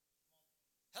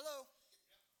 Hello?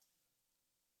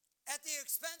 At the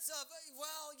expense of,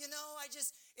 well, you know,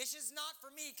 it's just not for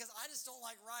me because I just don't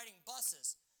like riding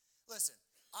buses. Listen,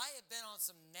 I have been on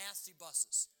some nasty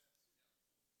buses.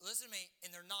 Listen to me,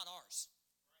 and they're not ours.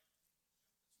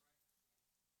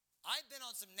 I've been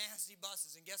on some nasty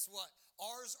buses, and guess what?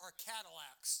 Ours are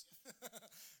Cadillacs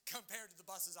compared to the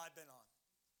buses I've been on.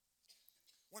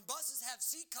 When buses have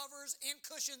seat covers and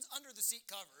cushions under the seat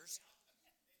covers,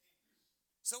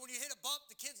 so when you hit a bump,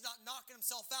 the kid's not knocking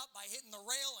himself out by hitting the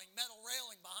railing, metal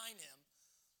railing behind him,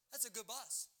 that's a good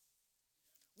bus.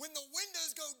 When the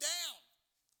windows go down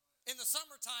in the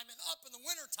summertime and up in the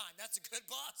wintertime, that's a good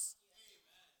bus.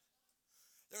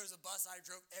 There was a bus I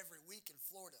drove every week in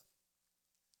Florida.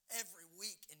 Every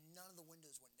week, and none of the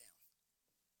windows went down.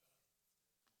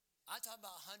 I talk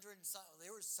about 100 and some,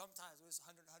 there was sometimes it was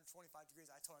 100, 125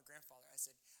 degrees. I told my grandfather, I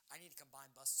said, I need to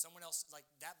combine buses. Someone else, like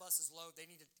that bus is low, they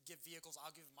need to give vehicles.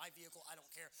 I'll give my vehicle, I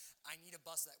don't care. I need a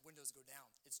bus that windows go down.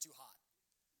 It's too hot.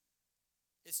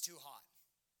 It's too hot.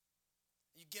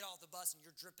 You get off the bus and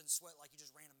you're dripping sweat like you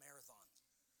just ran a marathon.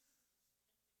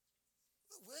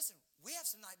 Listen, we have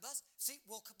some nice buses. See,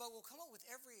 but we'll come up with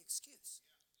every excuse.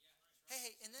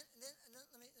 Hey, and then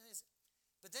let me say,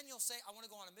 but then you'll say, I want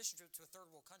to go on a mission trip to a third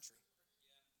world country.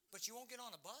 But you won't get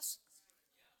on a bus?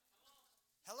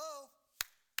 Hello?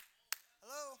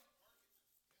 Hello?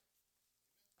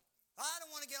 I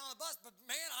don't want to get on a bus, but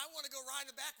man, I want to go ride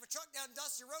in the back of a truck down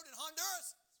Dusty Road in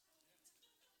Honduras.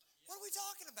 What are we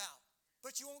talking about?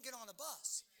 But you won't get on a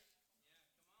bus.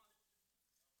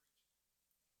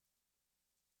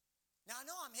 Now, I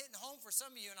know I'm hitting home for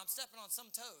some of you, and I'm stepping on some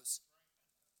toes.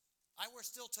 I wear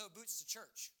steel-toe boots to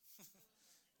church.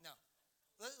 No.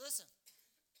 Listen.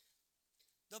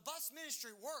 The bus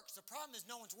ministry works. The problem is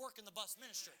no one's working the bus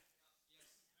ministry.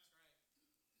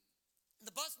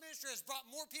 The bus ministry has brought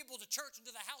more people to church and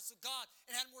to the house of God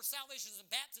and had more salvations and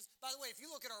baptisms. By the way, if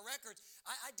you look at our records,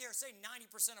 I dare say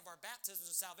 90% of our baptisms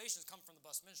and salvations come from the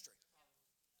bus ministry.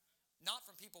 Not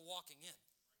from people walking in.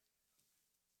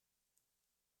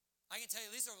 I can tell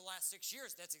you, at least over the last 6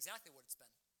 years, that's exactly what it's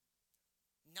been.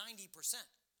 90%.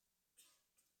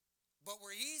 But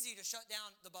we're easy to shut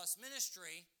down the bus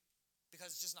ministry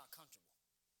because it's just not comfortable.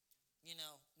 You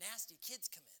know, nasty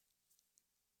kids come in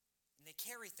and they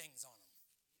carry things on them,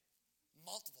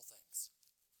 multiple things,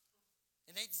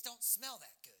 and they just don't smell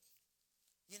that good.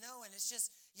 You know, and it's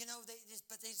just, you know, they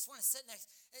just want to sit next.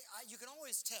 You can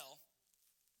always tell.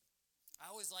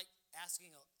 I always like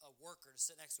asking a worker to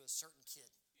sit next to a certain kid.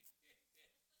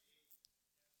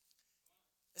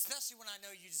 Especially when I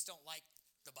know you just don't like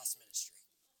the bus ministry.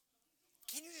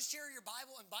 Can you just share your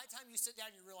Bible? And by the time you sit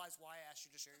down, you realize why I asked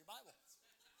you to share your Bible.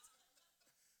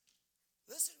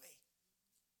 Listen to me.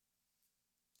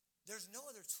 There's no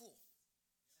other tool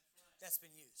that's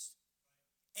been used.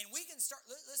 And we can start,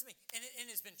 listen to me, and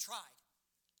it's been tried.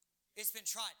 It's been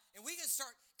tried. And we can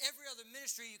start every other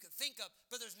ministry you can think of,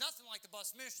 but there's nothing like the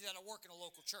bus ministry that'll work in a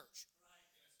local church.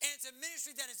 And it's a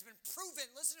ministry that has been proven,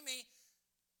 listen to me,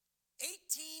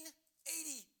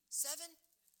 1887?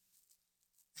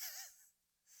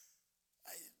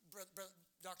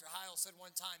 Dr. Heil said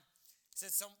one time, he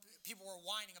said some people were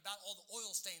whining about all the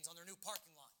oil stains on their new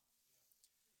parking lot.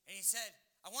 And he said,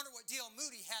 I wonder what D.L.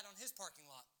 Moody had on his parking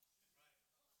lot.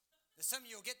 Now, some of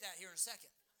you will get that here in a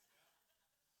second.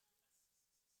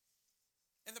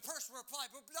 And the person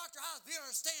replied, but Dr. Heil, do you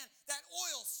understand that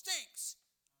oil stinks?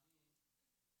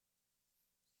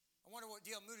 I wonder what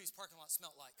D.L. Moody's parking lot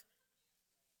smelled like.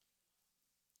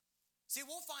 See,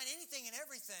 we'll find anything and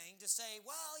everything to say,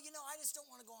 well, you know, I just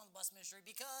don't want to go on the bus ministry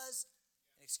because,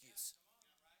 an excuse.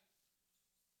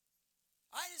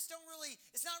 I just don't really,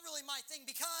 it's not really my thing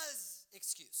because,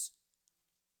 excuse.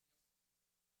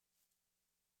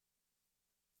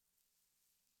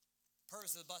 The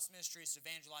purpose of the bus ministry is to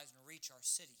evangelize and reach our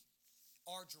city,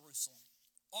 our Jerusalem,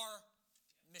 our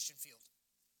mission field.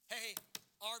 Hey,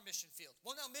 our mission field.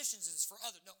 Well, no, missions is for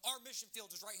others. No, our mission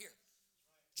field is right here.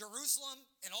 Jerusalem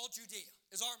and all Judea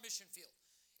is our mission field.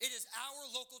 It is our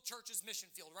local church's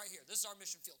mission field right here. This is our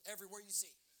mission field everywhere you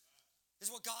see. This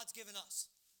is what God's given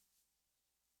us.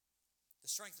 The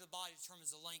The strength of the body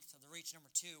determines the length of the reach.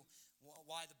 Number 2,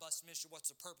 why the bus ministry,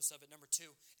 what's the purpose of it? Number 2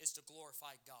 is to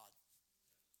glorify God.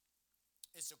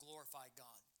 It's to glorify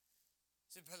God.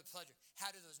 So, Brother Pledger,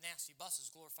 how do those nasty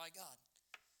buses glorify God?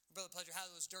 Brother Pledger, how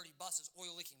do those dirty buses,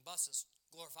 oil-leaking buses,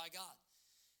 glorify God?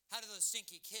 How do those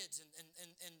stinky kids and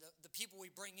the people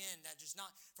we bring in that just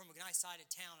not from a nice side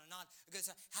of town and not a good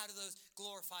side, how do those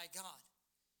glorify God?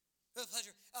 Brother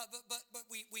Pledger, but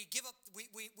we give up,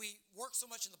 we work so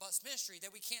much in the bus ministry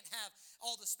that we can't have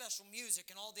all the special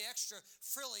music and all the extra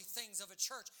frilly things of a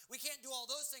church. We can't do all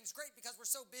those things great because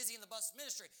we're so busy in the bus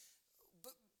ministry.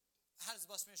 But how does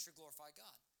the bus ministry glorify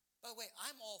God? By the way,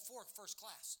 I'm all for first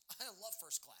class. I love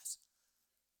first class.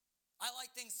 I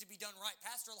like things to be done right.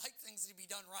 Pastor like things to be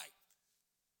done right.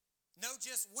 No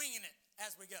just winging it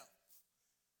as we go.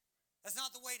 That's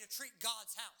not the way to treat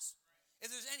God's house. If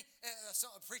there's any,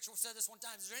 a preacher said this one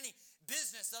time, if there's any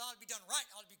business that ought to be done right,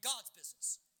 it ought to be God's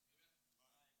business.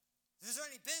 If there's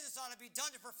any business that ought to be done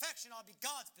to perfection, it ought to be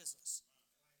God's business.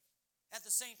 At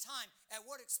the same time, at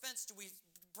what expense do we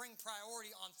bring priority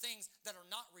on things that are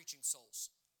not reaching souls?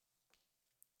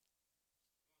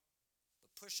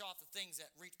 But push off the things that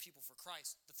reach people for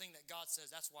Christ, the thing that God says,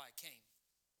 that's why I came.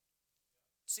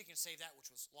 Seeking to save that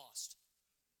which was lost.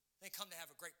 They come to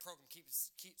have a great program, keep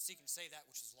seeking to save that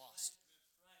which is lost.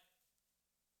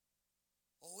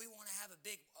 Oh, we want to have a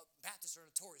big, Baptists are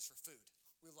notorious for food.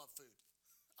 We love food.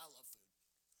 I love food.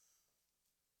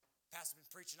 Pastor's been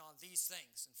preaching on these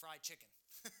things and fried chicken.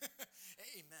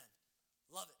 Amen.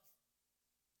 Love it.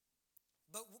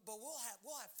 But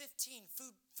we'll have 15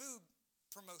 food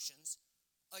promotions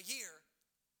a year,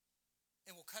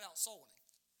 and we'll cut out soul winning.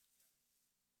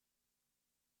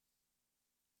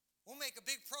 We'll make a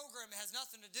big program that has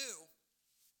nothing to do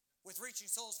with reaching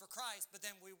souls for Christ, but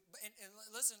then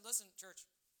listen, church.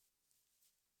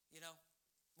 You know,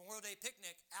 Memorial Day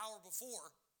picnic, hour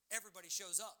before, everybody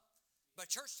shows up. But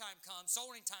church time comes,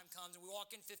 soul winning time comes, and we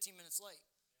walk in 15 minutes late.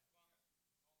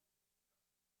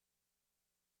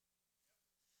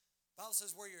 The Bible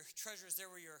says, where your treasure is,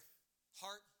 there will your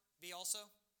heart be also.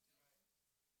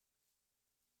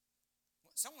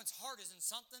 When someone's heart is in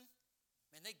something,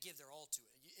 man, they give their all to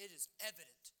it. It is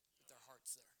evident that their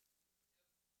heart's there.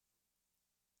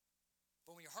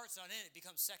 But when your heart's not in it, it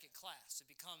becomes second class. It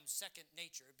becomes second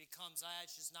nature. It becomes,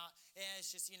 it's just,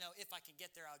 if I can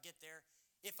get there, I'll get there.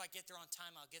 If I get there on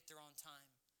time, I'll get there on time.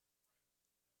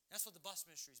 That's what the bus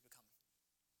ministry is becoming.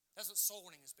 That's what soul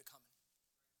winning is becoming.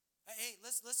 Hey,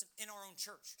 let's listen, in our own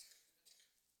church.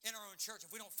 In our own church.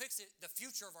 If we don't fix it, the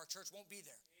future of our church won't be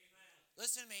there. Amen.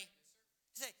 Listen to me.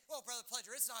 You say, well, Brother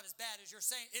Pledger, it's not as bad as you're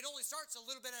saying. It only starts a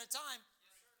little bit at a time.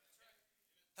 Yes, sir.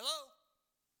 Hello?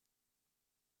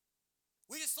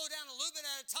 We just slow down a little bit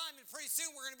at a time, and pretty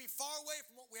soon we're going to be far away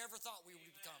from what we ever thought we would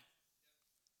become.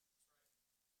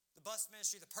 The bus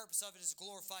ministry, the purpose of it is to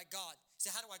glorify God. You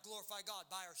say, how do I glorify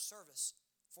God? By our service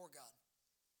for God.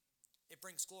 It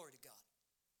brings glory to God.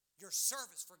 Your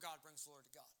service for God brings glory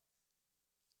to God.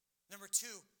 Number 2,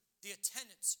 the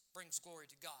attendance brings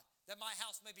glory to God. That my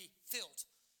house may be filled.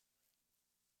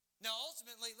 Now,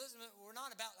 ultimately, listen, I'm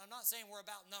not saying we're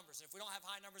about numbers. If we don't have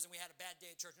high numbers and we had a bad day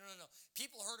at church, no.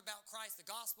 People heard about Christ. The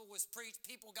gospel was preached.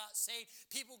 People got saved.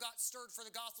 People got stirred for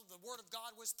the gospel. The word of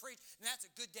God was preached. And that's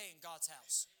a good day in God's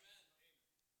house. Amen.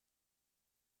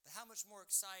 But how much more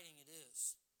exciting it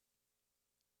is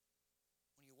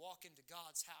when you walk into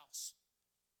God's house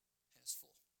and it's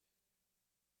full.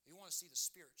 You want to see the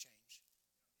spirit change.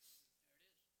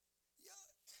 There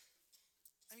it is.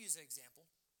 Yeah. I'm using an example.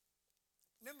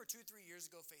 Remember 2-3 years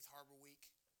ago, Faith Harbor Week?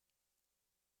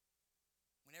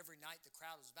 When every night the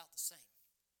crowd was about the same.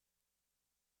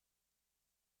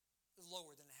 It was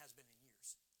lower than it has been in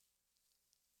years.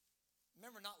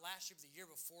 Remember not last year, but the year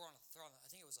before I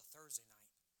think it was a Thursday night.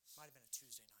 Might have been a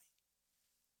Tuesday night.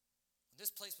 When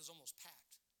this place was almost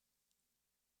packed.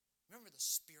 Remember the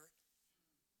spirit?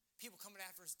 People coming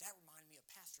after us, that reminded me of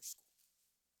pastor school.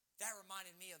 That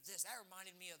reminded me of this. That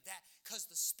reminded me of that. Because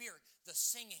the spirit, the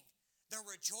singing, the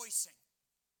rejoicing.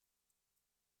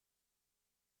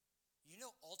 You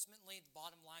know, ultimately, the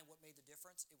bottom line, what made the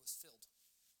difference? It was filled.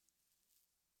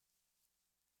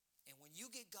 And when you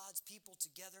get God's people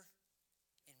together,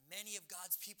 and many of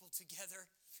God's people together,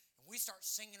 and we start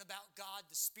singing about God,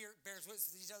 the Spirit bears witness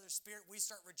with each other's spirit. We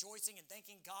start rejoicing and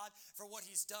thanking God for what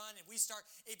He's done. And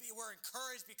we're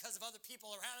encouraged because of other people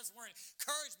around us. We're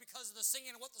encouraged because of the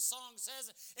singing and what the song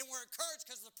says. And we're encouraged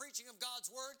because of the preaching of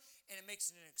God's word. And it makes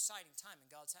it an exciting time in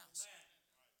God's house.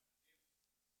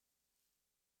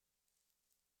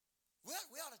 We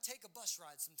ought to take a bus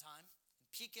ride sometime and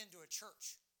peek into a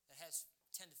church that has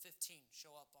 10 to 15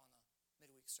 show up on a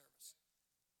midweek service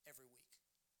every week.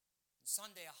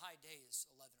 Sunday, a high day is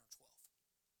 11 or 12.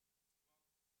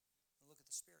 And look at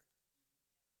the Spirit.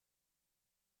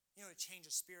 You know what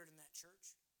changes spirit in that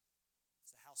church?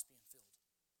 It's the house being filled.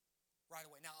 Right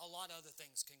away. Now, a lot of other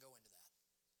things can go into that.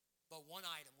 But one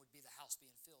item would be the house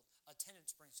being filled.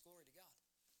 Attendance brings glory to God.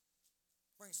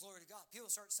 Brings glory to God.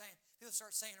 People start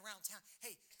saying around town,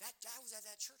 hey, I was at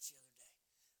that church the other day.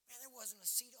 Man, there wasn't a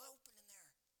seat open in there.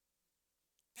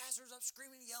 Pastors up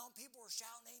screaming and yelling. People were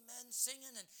shouting amen,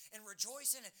 singing and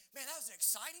rejoicing. And man, that was an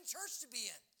exciting church to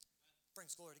be in.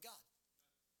 Brings glory to God.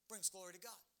 Brings glory to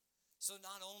God. So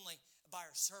not only by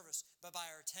our service, but by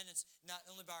our attendance, not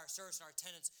only by our service and our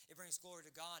attendance, it brings glory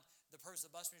to God. The purpose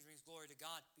of the bus ministry brings glory to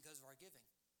God because of our giving.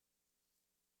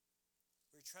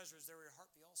 Where your treasure is, there will your heart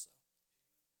be also.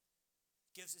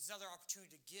 It's another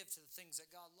opportunity to give to the things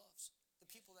that God loves, the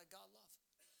people that God love.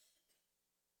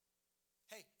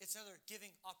 Hey, it's another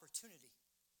giving opportunity.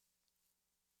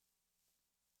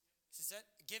 Is that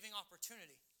giving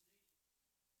opportunity?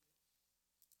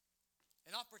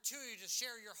 An opportunity to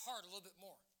share your heart a little bit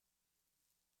more.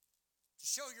 To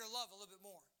show your love a little bit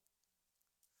more.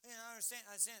 And I understand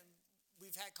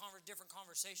we've had different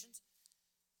conversations.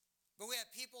 But we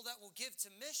have people that will give to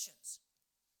missions.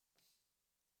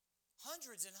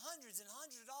 Hundreds and hundreds and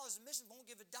hundreds of dollars in missions, won't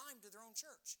give a dime to their own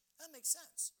church. That makes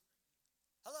sense.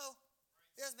 Hello?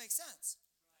 It doesn't make sense.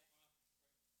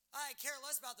 I care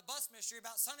less about the bus ministry,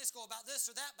 about Sunday school, about this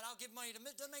or that, but I'll give money to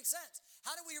it. Doesn't make sense.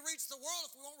 How do we reach the world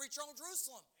if we won't reach our own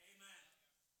Jerusalem? Amen.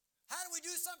 How do we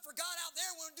do something for God out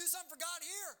there when we do something for God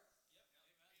here?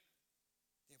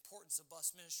 The importance of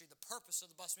bus ministry, the purpose of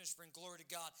the bus ministry bring glory to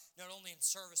God, not only in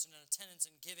service and in attendance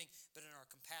and giving, but in our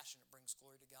compassion it brings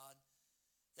glory to God.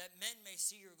 That men may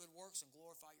see your good works and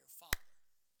glorify your Father,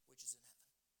 which is in heaven.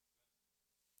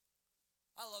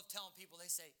 I love telling people,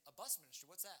 they say, a bus ministry,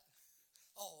 what's that?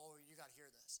 Oh, you got to hear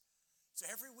this. So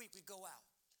every week we go out.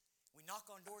 We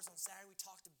knock on doors on Saturday. We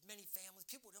talk to many families.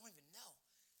 People don't even know.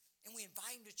 And we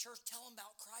invite them to church, tell them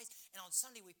about Christ. And on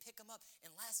Sunday, we pick them up.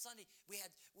 And last Sunday,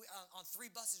 on 3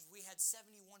 buses, we had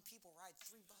 71 people ride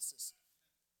 3 buses.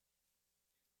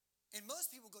 And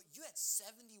most people go, you had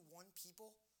 71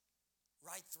 people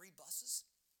ride 3 buses?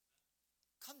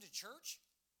 Come to church?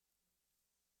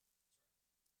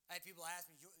 I had people ask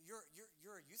me, you're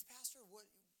a youth pastor? What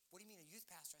do you mean a youth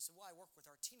pastor? I said, well, I work with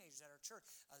our teenagers at our church.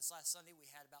 This last Sunday, we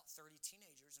had about 30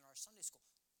 teenagers in our Sunday school.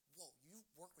 Whoa, you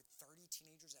work with 30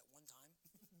 teenagers at one time?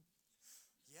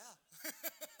 Yeah.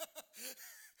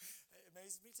 It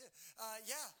amazes me too.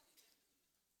 Yeah.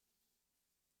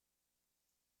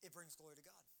 It brings glory to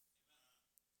God.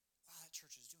 Wow, that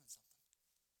church is doing something.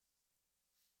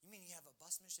 You mean you have a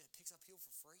bus ministry that picks up people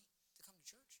for free to come to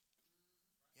church?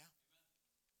 Yeah.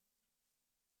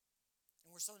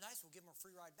 And we're so nice, we'll give them a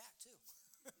free ride back too.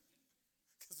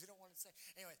 Because we don't want to say.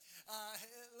 Anyway,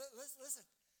 listen.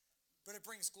 But it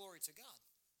brings glory to God.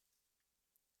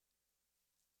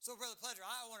 So, Brother Pledger,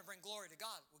 I want to bring glory to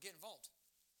God. We'll get involved.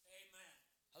 Amen.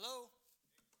 Hello?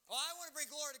 Oh, I want to bring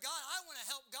glory to God. I want to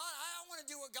help God. I want to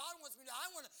do what God wants me to do.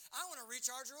 I want to reach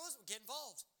our Jerusalem. Get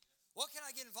involved. What can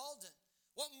I get involved in?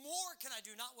 What more can I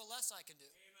do? Not what less I can do.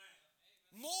 Amen.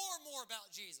 More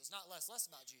about Jesus, not less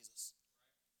about Jesus.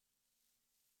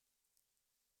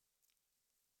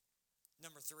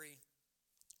 Number 3,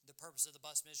 the purpose of the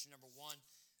bus ministry, number 1,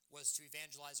 was to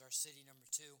evangelize our city. Number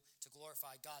 2, to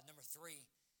glorify God. Number 3,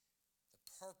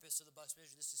 the purpose of the bus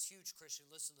ministry. This is huge, Christian.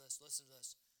 Listen to this. This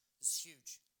is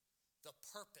huge. The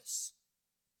purpose.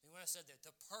 And what I said there,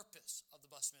 the purpose of the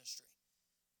bus ministry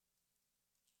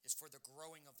is for the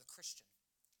growing of the Christian. That's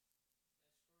correct.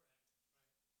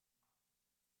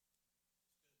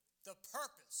 Right. The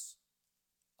purpose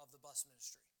of the bus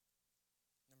ministry.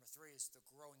 Number 3 is the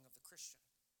growing of the Christian.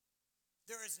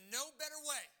 There is no better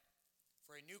way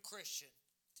for a new Christian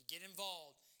to get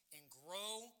involved and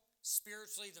grow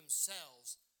spiritually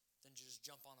themselves than to just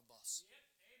jump on a bus. Yep.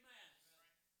 Amen.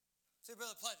 Say,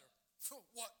 Brother Pledger,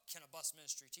 what can a bus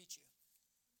ministry teach you?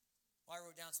 Well, I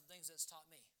wrote down some things that's taught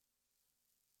me.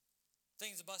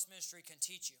 Things the bus ministry can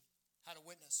teach you. How to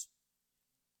witness.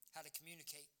 How to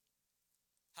communicate.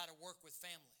 How to work with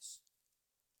families.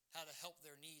 How to help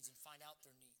their needs and find out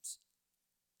their needs.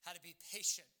 How to be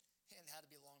patient and how to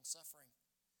be long-suffering.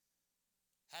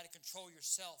 How to control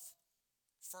yourself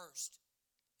first,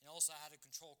 and also how to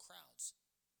control crowds.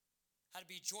 How to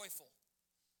be joyful.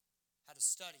 How to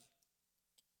study.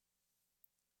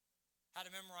 How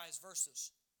to memorize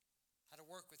verses. How to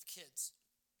work with kids.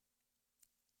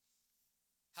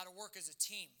 How to work as a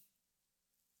team.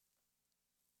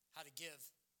 How to give.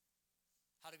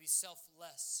 How to be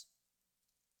selfless.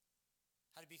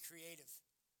 How to be creative.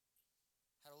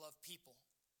 How to love people.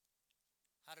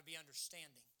 How to be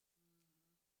understanding.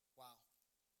 Wow.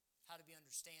 How to be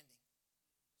understanding.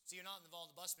 So you're not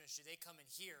involved in the bus ministry. They come in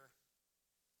here,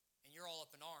 and you're all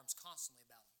up in arms constantly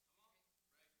about them.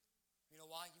 You know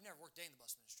why? You've never worked a day in the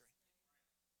bus ministry.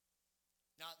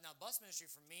 Now, bus ministry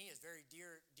for me is very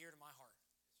dear to my heart.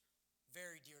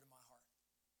 Very dear to my heart.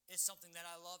 It's something that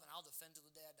I love, and I'll defend till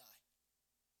the day I die.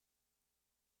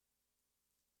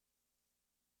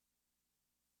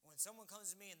 When someone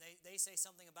comes to me and they say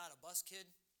something about a bus kid,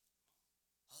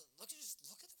 look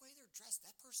at the way they're dressed.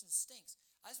 That person stinks.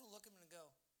 I just want to look at them and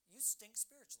go, you stink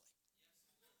spiritually.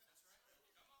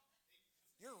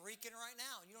 You're reeking right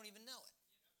now, and you don't even know it.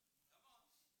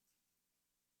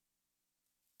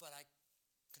 But I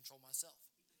control myself.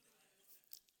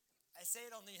 I say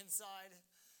it on the inside.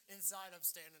 Inside, I'm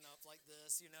standing up like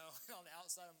this, you know. On the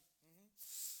outside,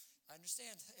 I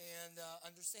understand. And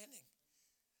understanding.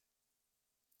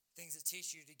 Things that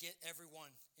teach you to get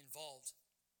everyone involved.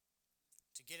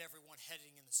 To get everyone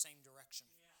heading in the same direction.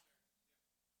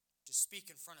 To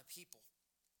speak in front of people.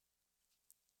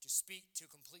 To speak to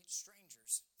complete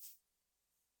strangers.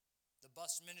 The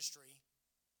bus ministry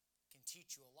can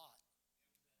teach you a lot.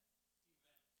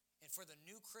 And for the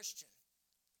new Christian,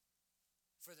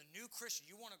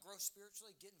 you want to grow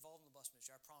spiritually, get involved in the bus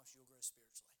ministry. I promise you'll grow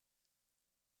spiritually.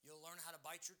 You'll learn how to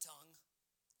bite your tongue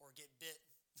or get bit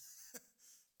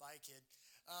by a kid.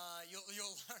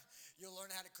 You'll learn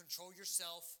how to control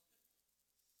yourself.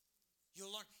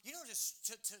 You'll learn, just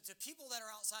to people that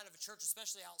are outside of a church,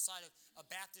 especially outside of a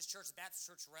Baptist church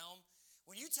realm,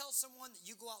 when you tell someone that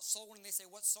you go out soul winning, they say,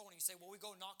 what's soul winning? You say, well, we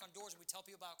go knock on doors and we tell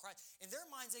people about Christ. In their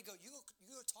minds, they go, you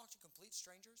go talk to complete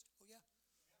strangers? Oh, yeah,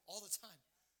 all the time.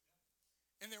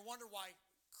 And they wonder why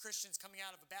Christians coming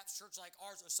out of a Baptist church like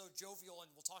ours are so jovial and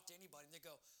will talk to anybody. And they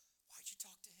go, why'd you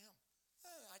talk to him?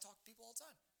 I talk to people all the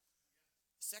time.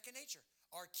 Second nature.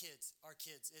 Our kids.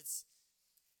 It's,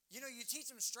 you teach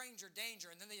them stranger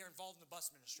danger, and then they are involved in the bus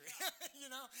ministry. And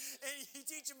you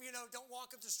teach them, don't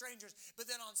walk up to strangers. But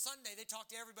then on Sunday, they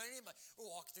talk to everybody. Anybody. We'll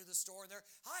walk through the store, and they're,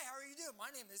 hi, how are you doing? My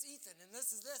name is Ethan, and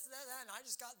this is this, and that, and I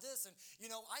just got this. And,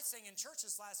 I sang in church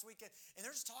this last weekend, and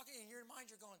they're just talking, and in your mind,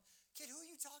 you're going, kid, who are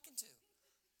you talking to?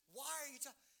 Why are you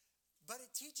talking? But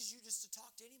it teaches you just to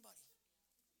talk to anybody.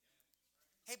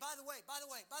 Hey, by the way,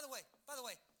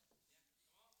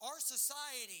 our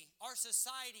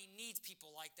society needs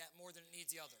people like that more than it needs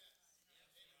the other.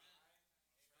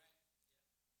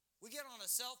 We get on a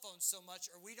cell phone so much,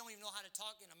 or we don't even know how to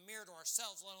talk in a mirror to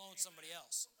ourselves, let alone somebody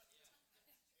else.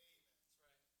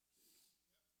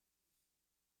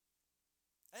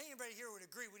 I think anybody here would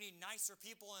agree we need nicer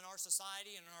people in our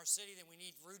society and in our city than we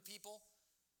need rude people.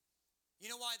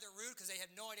 You know why they're rude? Because they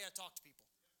have no idea how to talk to people.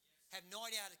 Have no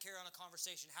idea how to carry on a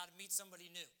conversation, how to meet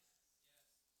somebody new.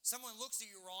 Someone looks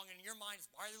at you wrong, and in your mind,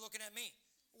 why are they looking at me?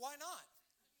 Why not?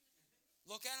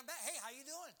 Look at them back. Hey, how you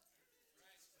doing?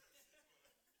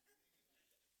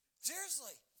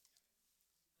 Seriously.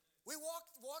 We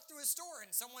walk through a store,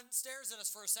 and someone stares at us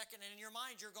for a second, and in your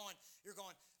mind, you're going,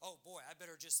 oh boy, I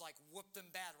better just whoop them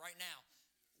bad right now.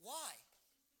 Why?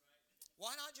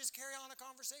 Why not just carry on a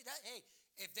conversation? Hey,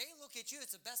 if they look at you,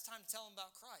 it's the best time to tell them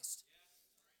about Christ.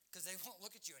 Because they won't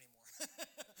look at you anymore.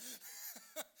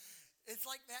 It's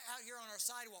like that out here on our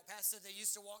sidewalk. Pastor said they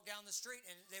used to walk down the street,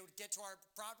 and they would get to our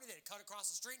property, they'd cut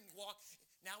across the street and walk.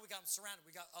 Now we got them surrounded.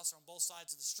 We got us on both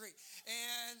sides of the street.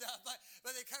 And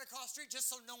but they cut across the street just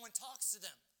so no one talks to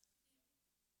them.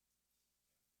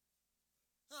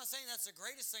 I'm not saying that's the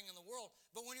greatest thing in the world,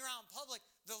 but when you're out in public,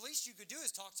 the least you could do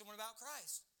is talk to someone about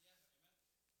Christ.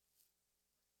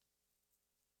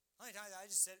 I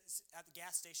just said at the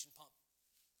gas station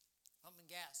pumping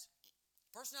gas.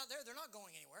 Person out there, they're not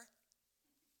going anywhere.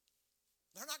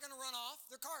 They're not going to run off.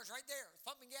 Their car's right there,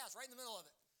 pumping gas right in the middle of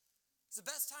it. It's the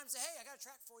best time to say, hey, I got a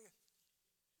track for you.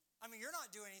 I mean, you're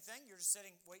not doing anything. You're just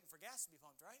sitting waiting for gas to be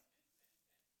pumped, right?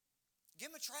 Give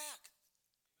them a track.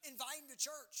 Invite them to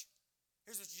church.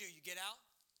 Here's what you do. You get out,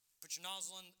 put your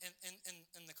nozzle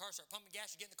in the car, start pumping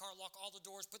gas. You get in the car, lock all the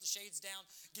doors, put the shades down,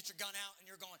 get your gun out, and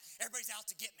you're going, everybody's out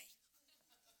to get me.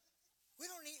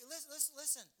 We don't need, listen.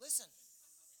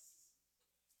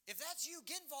 If that's you,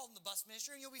 get involved in the bus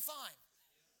ministry and you'll be fine.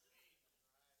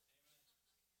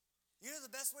 You know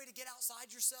the best way to get outside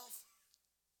yourself?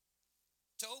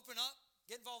 To open up,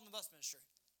 get involved in the bus ministry.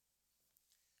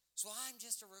 So I'm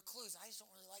just a recluse. I just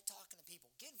don't really like talking to people.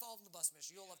 Get involved in the bus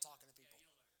ministry. You'll love talking to people.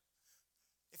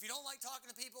 If you don't like talking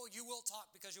to people, you will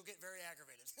talk because you'll get very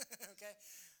aggravated. Okay?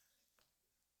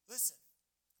 Listen,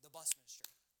 the bus ministry.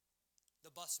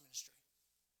 The bus ministry.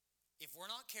 If we're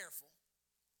not careful,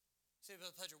 say,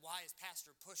 Brother Pledger, why is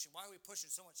Pastor pushing? Why are we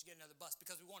pushing so much to get another bus?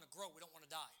 Because we want to grow. We don't want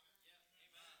to die.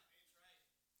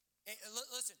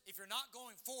 listen, if you're not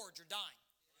going forward, you're dying.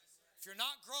 If you're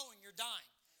not growing, you're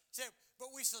dying. Say,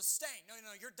 but we sustain. No,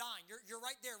 you're dying. You're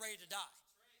right there ready to die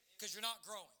because you're not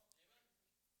growing.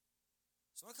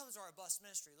 So when it comes to our bus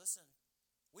ministry, listen,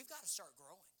 we've got to start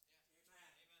growing.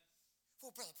 Well,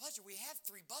 Brother Pledger, we have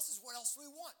 3 buses. What else do we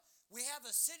want? We have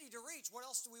a city to reach. What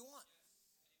else do we want?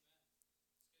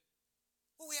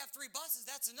 Well, we have 3 buses.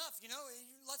 That's enough.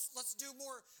 Let's do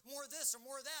more of this or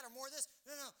more of that or more of this.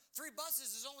 No. 3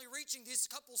 buses is only reaching these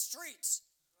couple streets.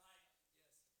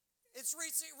 It's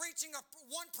reaching 1%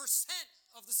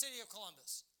 of the city of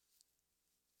Columbus.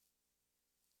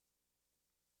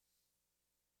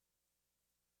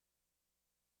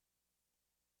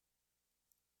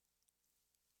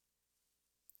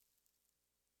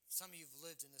 Some of you have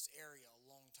lived in this area a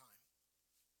long time.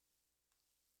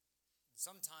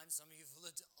 Sometimes some of you have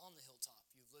lived on the hilltop.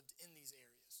 You've lived in these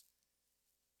areas.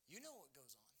 You know what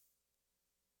goes on.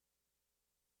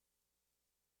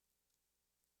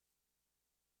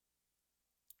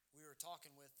 We were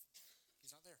talking with,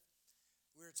 he's not there.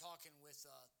 We were talking with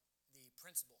the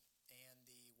principal and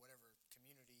the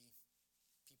community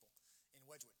people in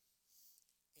Wedgwood,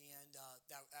 and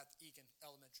that at Eakin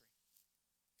Elementary.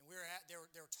 And they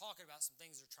were talking about some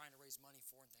things they're trying to raise money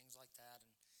for and things like that.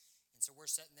 And so we're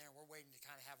sitting there and we're waiting to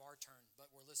kind of have our turn,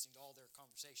 but we're listening to all their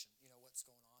conversation, what's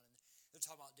going on. And they're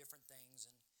talking about different things.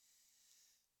 And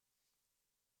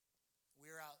we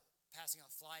were out passing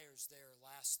out flyers there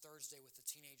last Thursday with the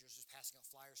teenagers, just passing out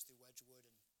flyers through Wedgwood.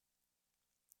 And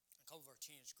a couple of our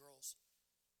teenage girls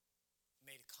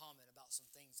made a comment about some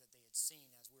things that they had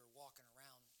seen as we were walking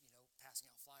around, passing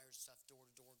out flyers and stuff, door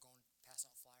to door,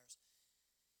 passing out flyers.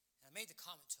 And I made the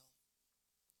comment to him.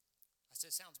 I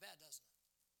said, it sounds bad, doesn't it?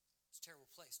 It's a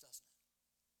terrible place, doesn't it?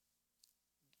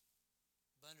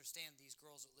 But understand, these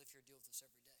girls that live here deal with this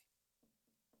every day.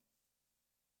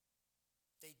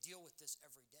 They deal with this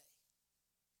every day.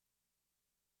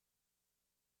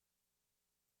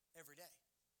 Every day.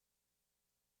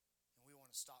 And we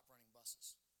want to stop running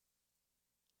buses.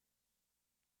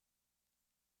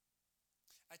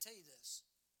 I tell you this.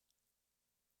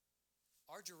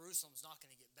 Our Jerusalem's not going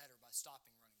to get better by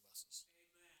stopping running buses.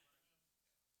 Amen.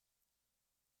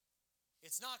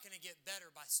 It's not going to get better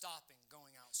by stopping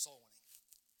going out soul winning.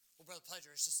 Well, Brother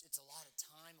Pledger, it's a lot of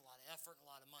time, a lot of effort, and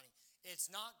a lot of money. It's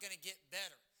not going to get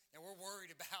better. And we're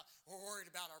worried about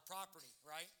our property,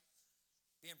 right?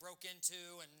 Being broke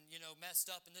into and,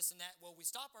 messed up and this and that. Well, we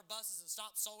stop our buses and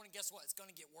stop soul winning, guess what? It's going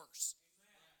to get worse.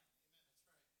 Amen.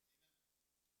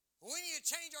 We need to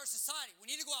change our society.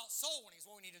 We need to go out soul winning is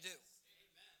what we need to do.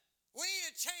 We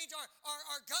need to change,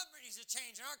 our government needs to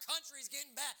change, and our country is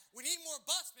getting bad. We need more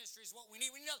bus ministry is what we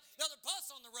need. We need another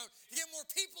bus on the road to get more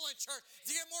people in church,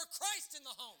 to get more Christ in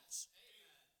the homes.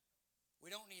 Amen. We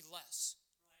don't need less.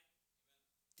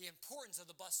 Right. The importance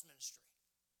of the bus ministry.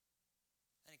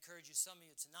 I encourage you, some of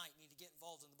you tonight need to get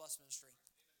involved in the bus ministry.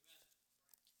 Amen.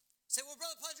 Say, well,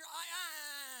 Brother Pledger,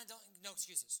 no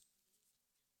excuses.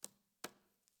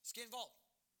 Just get involved.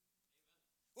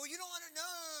 Amen. Well, you don't want to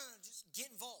know. Just get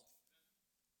involved.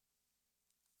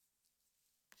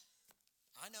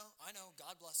 I know,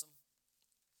 God bless them.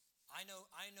 I know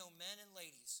men and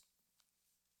ladies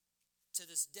to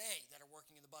this day that are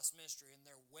working in the bus ministry and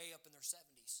they're way up in their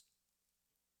 70s.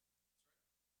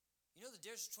 You know the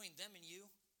difference between them and you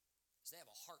is they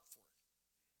have a heart for it.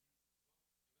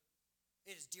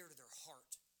 It is dear to their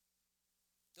heart.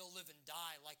 They'll live and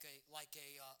die like a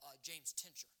James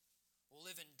Tincher will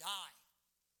live and die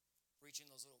reaching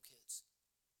those little kids.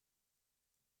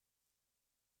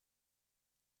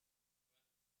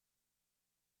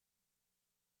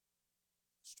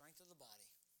 Strength of the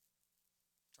body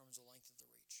determines the length of the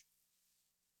reach.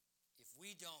 If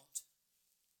we don't,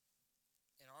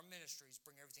 in our ministries,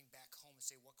 bring everything back home and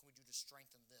say, what can we do to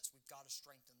strengthen this? We've got to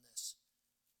strengthen this.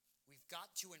 We've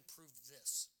got to improve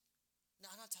this.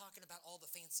 Now, I'm not talking about all the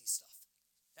fancy stuff.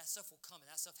 That stuff will come, and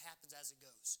that stuff happens as it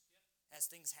goes, as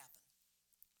things happen.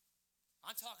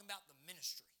 I'm talking about the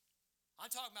ministry. I'm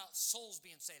talking about souls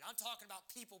being saved. I'm talking about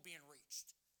people being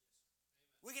reached.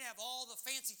 We can have all the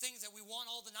fancy things that we want,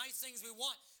 all the nice things we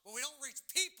want, but we don't reach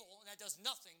people, and that does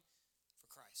nothing for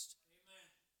Christ. Amen.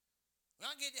 We're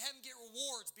not getting to heaven get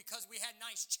rewards because we had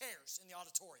nice chairs in the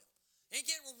auditorium. We ain't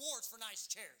getting rewards for nice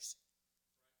chairs.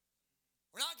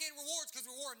 We're not getting rewards because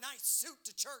we wore a nice suit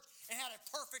to church and had a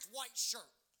perfect white shirt.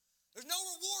 There's no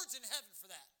rewards in heaven for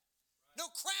that.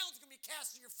 No crown's going to be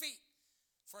cast at your feet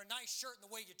for a nice shirt and the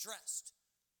way you dressed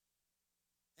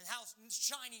and how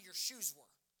shiny your shoes were.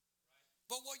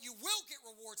 But what you will get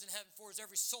rewards in heaven for is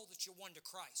every soul that you won to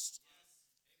Christ.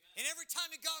 Yes. And every time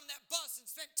you got on that bus and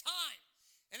spent time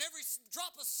And every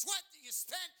drop of sweat that you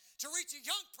spent to reach a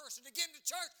young person to get into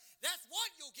church, that's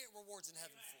what you'll get rewards in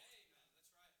heaven for. Amen.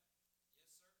 That's right. Yes, sir.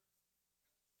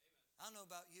 Amen. I don't know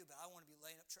about you, but I want to be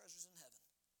laying up treasures in heaven.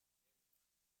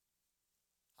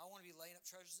 I want to be laying up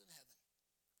treasures in heaven.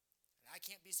 And I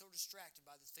can't be so distracted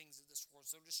by the things of this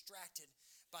world, so distracted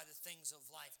by the things of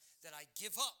life that I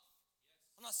give up.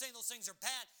 Yes. I'm not saying those things are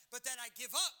bad, but that I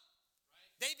give up. Right.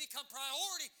 They become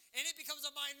priority, and it becomes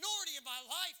a minority in my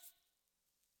life.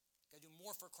 Got to do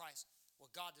more for Christ,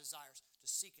 what God desires,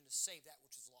 to seek and to save that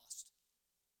which is lost.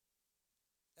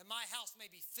 That my house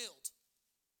may be filled.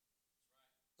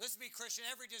 Right. Listen to me, Christian.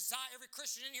 Every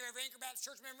Christian in here, every Anchor Baptist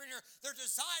Church member in here, their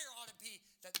desire ought to be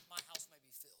that my house may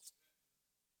be filled. That's good.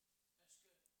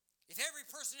 If every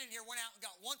person in here went out and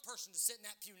got one person to sit in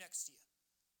that pew next to you,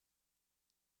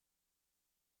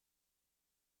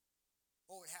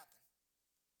 what would happen?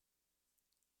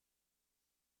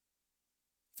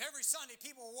 If every Sunday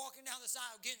people were walking down this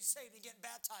aisle getting saved and getting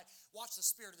baptized, watch the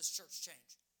spirit of this church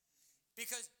change.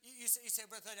 Because you say,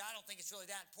 Brother, I don't think it's really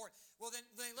that important. Well, then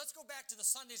let's go back to the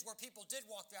Sundays where people did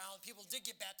walk the aisle, people did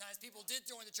get baptized, people did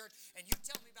join the church, and you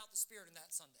tell me about the spirit in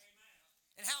that Sunday. Amen.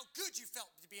 And how good you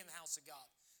felt to be in the house of God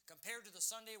compared to the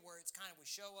Sunday where it's kind of we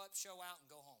show up, show out, and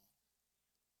go home.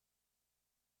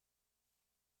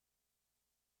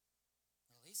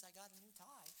 Well, at least I got a new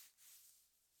tie,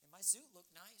 and my suit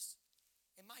looked nice.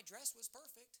 And my dress was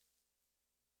perfect.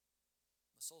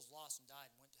 My soul's lost and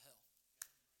died and went to hell.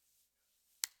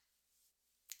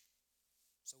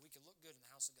 So we could look good in the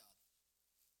house of God.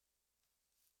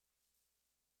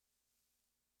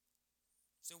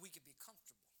 So we could be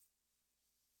comfortable.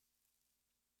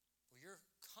 Well, your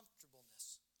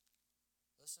comfortableness,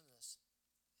 listen to this,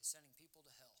 is sending people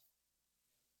to hell.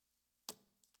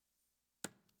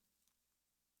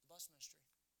 The bus ministry.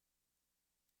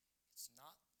 It's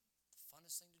not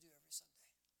funnest thing to do every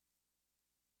Sunday.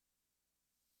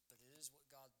 But it is what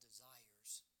God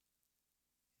desires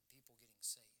in people getting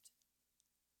saved.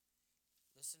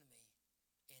 Listen to me.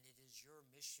 And it is your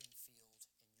mission field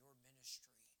and your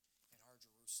ministry in our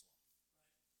Jerusalem. Right.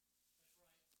 That's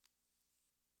right.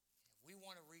 If we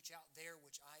want to reach out there,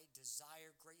 which I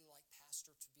desire greatly like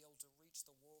Pastor, to be able to reach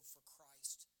the world for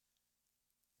Christ,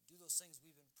 and do those things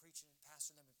we've been preaching, and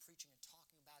Pastor and I have been preaching and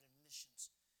talking about in missions,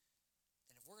 and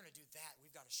if we're going to do that,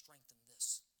 we've got to strengthen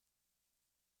this.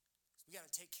 So we got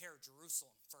to take care of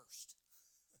Jerusalem first.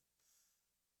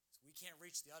 So we can't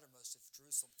reach the uttermost if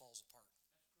Jerusalem falls apart.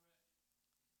 That's correct.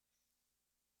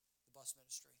 The bus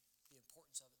ministry, the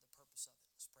importance of it, the purpose of it.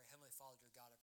 Let's pray. Heavenly Father, dear God, I